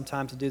carve out some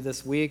time to do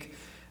this week,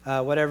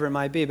 whatever it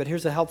might be. But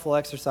here's a helpful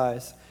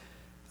exercise.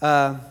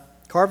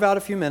 Carve out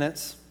a few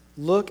minutes.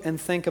 Look and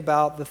think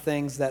about the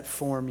things that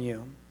form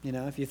you.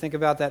 If you think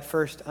about that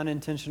first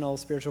unintentional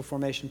spiritual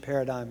formation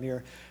paradigm,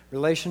 your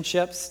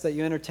relationships that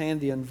you entertain,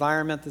 the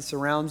environment that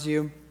surrounds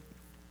you,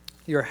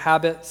 your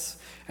habits,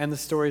 and the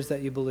stories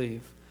that you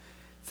believe.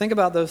 Think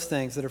about those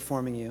things that are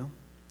forming you,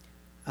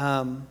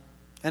 and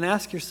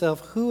ask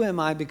yourself, who am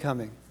I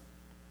becoming?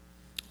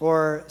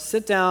 Or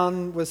sit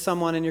down with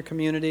someone in your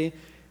community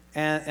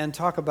and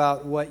talk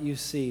about what you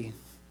see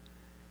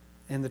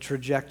in the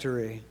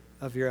trajectory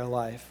of your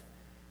life.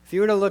 If you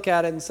were to look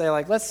at it and say,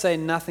 let's say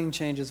nothing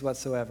changes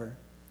whatsoever.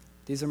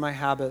 These are my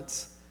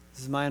habits.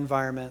 This is my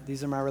environment.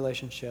 These are my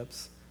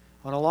relationships.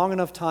 On a long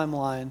enough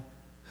timeline,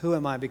 who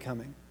am I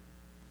becoming?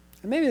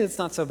 And maybe it's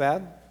not so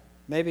bad.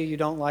 Maybe you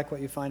don't like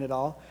what you find at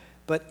all.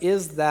 But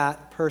is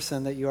that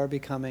person that you are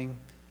becoming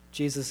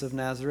Jesus of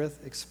Nazareth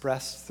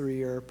expressed through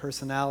your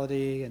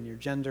personality and your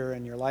gender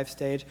and your life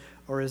stage,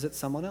 or is it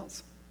someone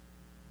else?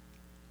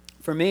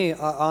 For me,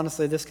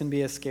 honestly, this can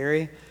be a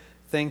scary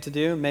thing to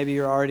do. Maybe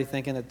you're already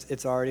thinking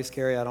it's already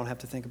scary. I don't have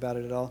to think about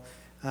it at all.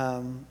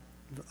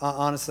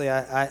 Honestly,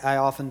 I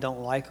often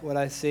don't like what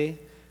I see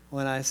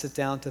when I sit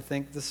down to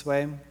think this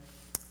way,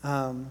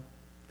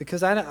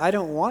 because I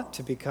don't want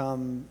to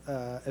become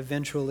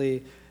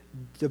eventually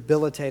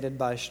debilitated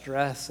by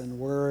stress and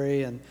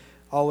worry and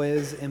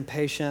always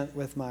impatient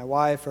with my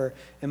wife or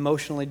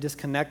emotionally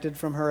disconnected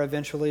from her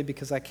eventually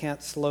because I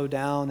can't slow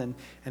down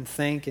and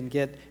think and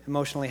get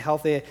emotionally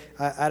healthy.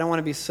 I don't want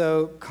to be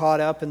so caught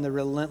up in the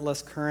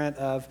relentless current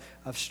of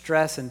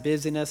stress and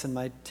busyness and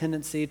my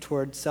tendency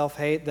toward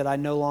self-hate that I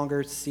no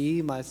longer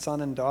see my son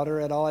and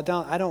daughter at all. I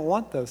don't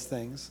want those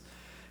things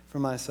for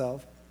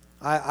myself.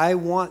 I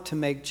want to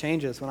make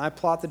changes. When I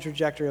plot the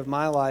trajectory of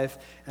my life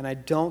and I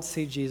don't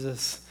see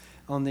Jesus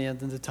on the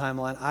end of the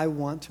timeline, I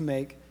want to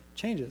make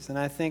changes. And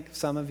I think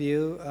some of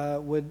you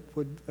would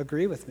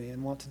agree with me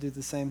and want to do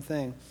the same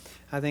thing.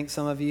 I think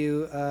some of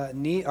you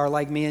are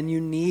like me and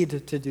you need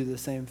to do the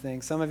same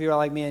thing. Some of you are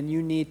like me and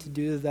you need to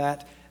do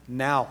that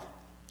now,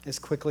 as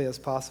quickly as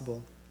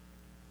possible.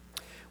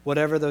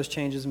 Whatever those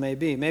changes may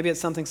be. Maybe it's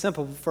something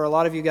simple. For a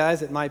lot of you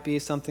guys, it might be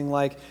something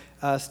like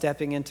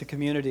stepping into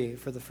community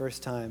for the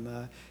first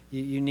time.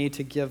 You need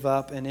to give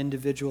up an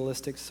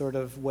individualistic sort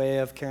of way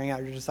of carrying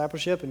out your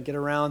discipleship and get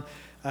around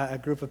a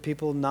group of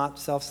people, not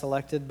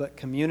self-selected, but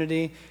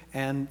community,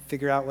 and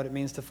figure out what it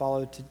means to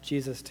follow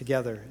Jesus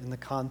together in the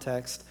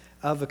context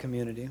of a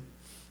community.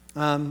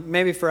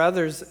 Maybe for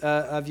others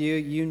of you,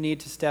 you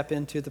need to step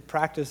into the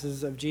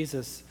practices of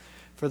Jesus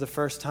for the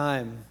first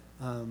time.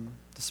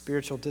 The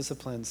spiritual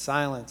disciplines,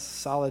 silence,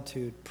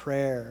 solitude,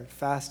 prayer,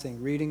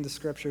 fasting, reading the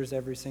scriptures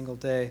every single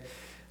day,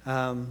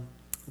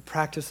 the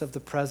practice of the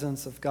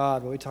presence of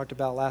God, what we talked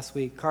about last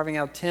week, carving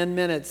out 10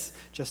 minutes,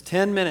 just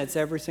 10 minutes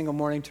every single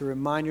morning to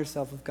remind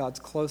yourself of God's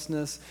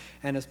closeness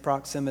and his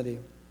proximity.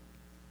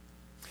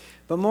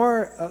 But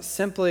more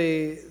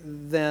simply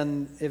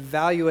than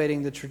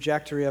evaluating the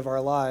trajectory of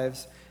our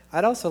lives,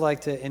 I'd also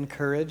like to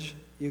encourage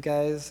you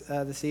guys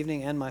this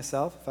evening and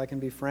myself, if I can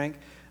be frank,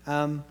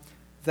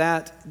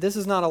 that this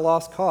is not a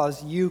lost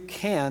cause. You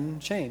can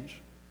change.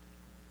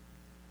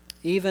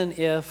 Even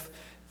if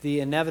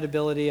the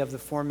inevitability of the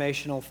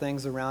formational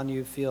things around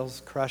you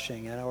feels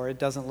crushing or it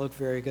doesn't look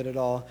very good at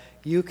all,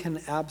 you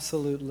can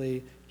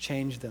absolutely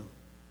change them.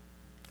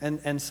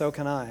 And so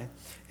can I.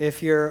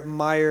 If you're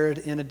mired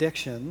in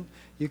addiction,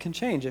 you can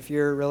change. If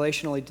you're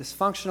relationally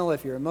dysfunctional,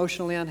 if you're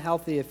emotionally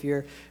unhealthy, if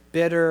you're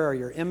bitter or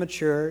you're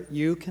immature,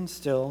 you can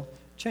still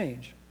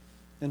change.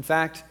 In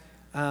fact,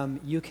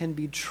 you can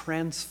be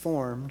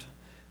transformed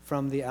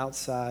from the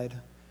outside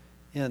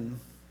in.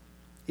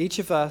 Each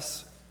of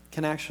us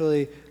can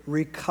actually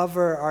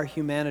recover our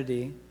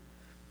humanity,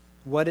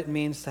 what it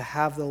means to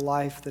have the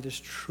life that is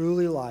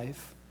truly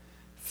life,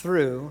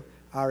 through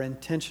our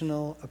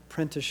intentional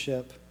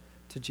apprenticeship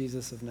to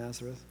Jesus of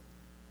Nazareth.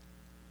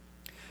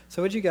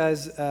 So would you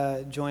guys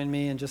join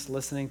me in just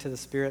listening to the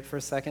Spirit for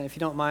a second? If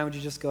you don't mind, would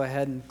you just go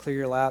ahead and clear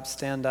your laps,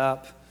 stand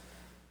up.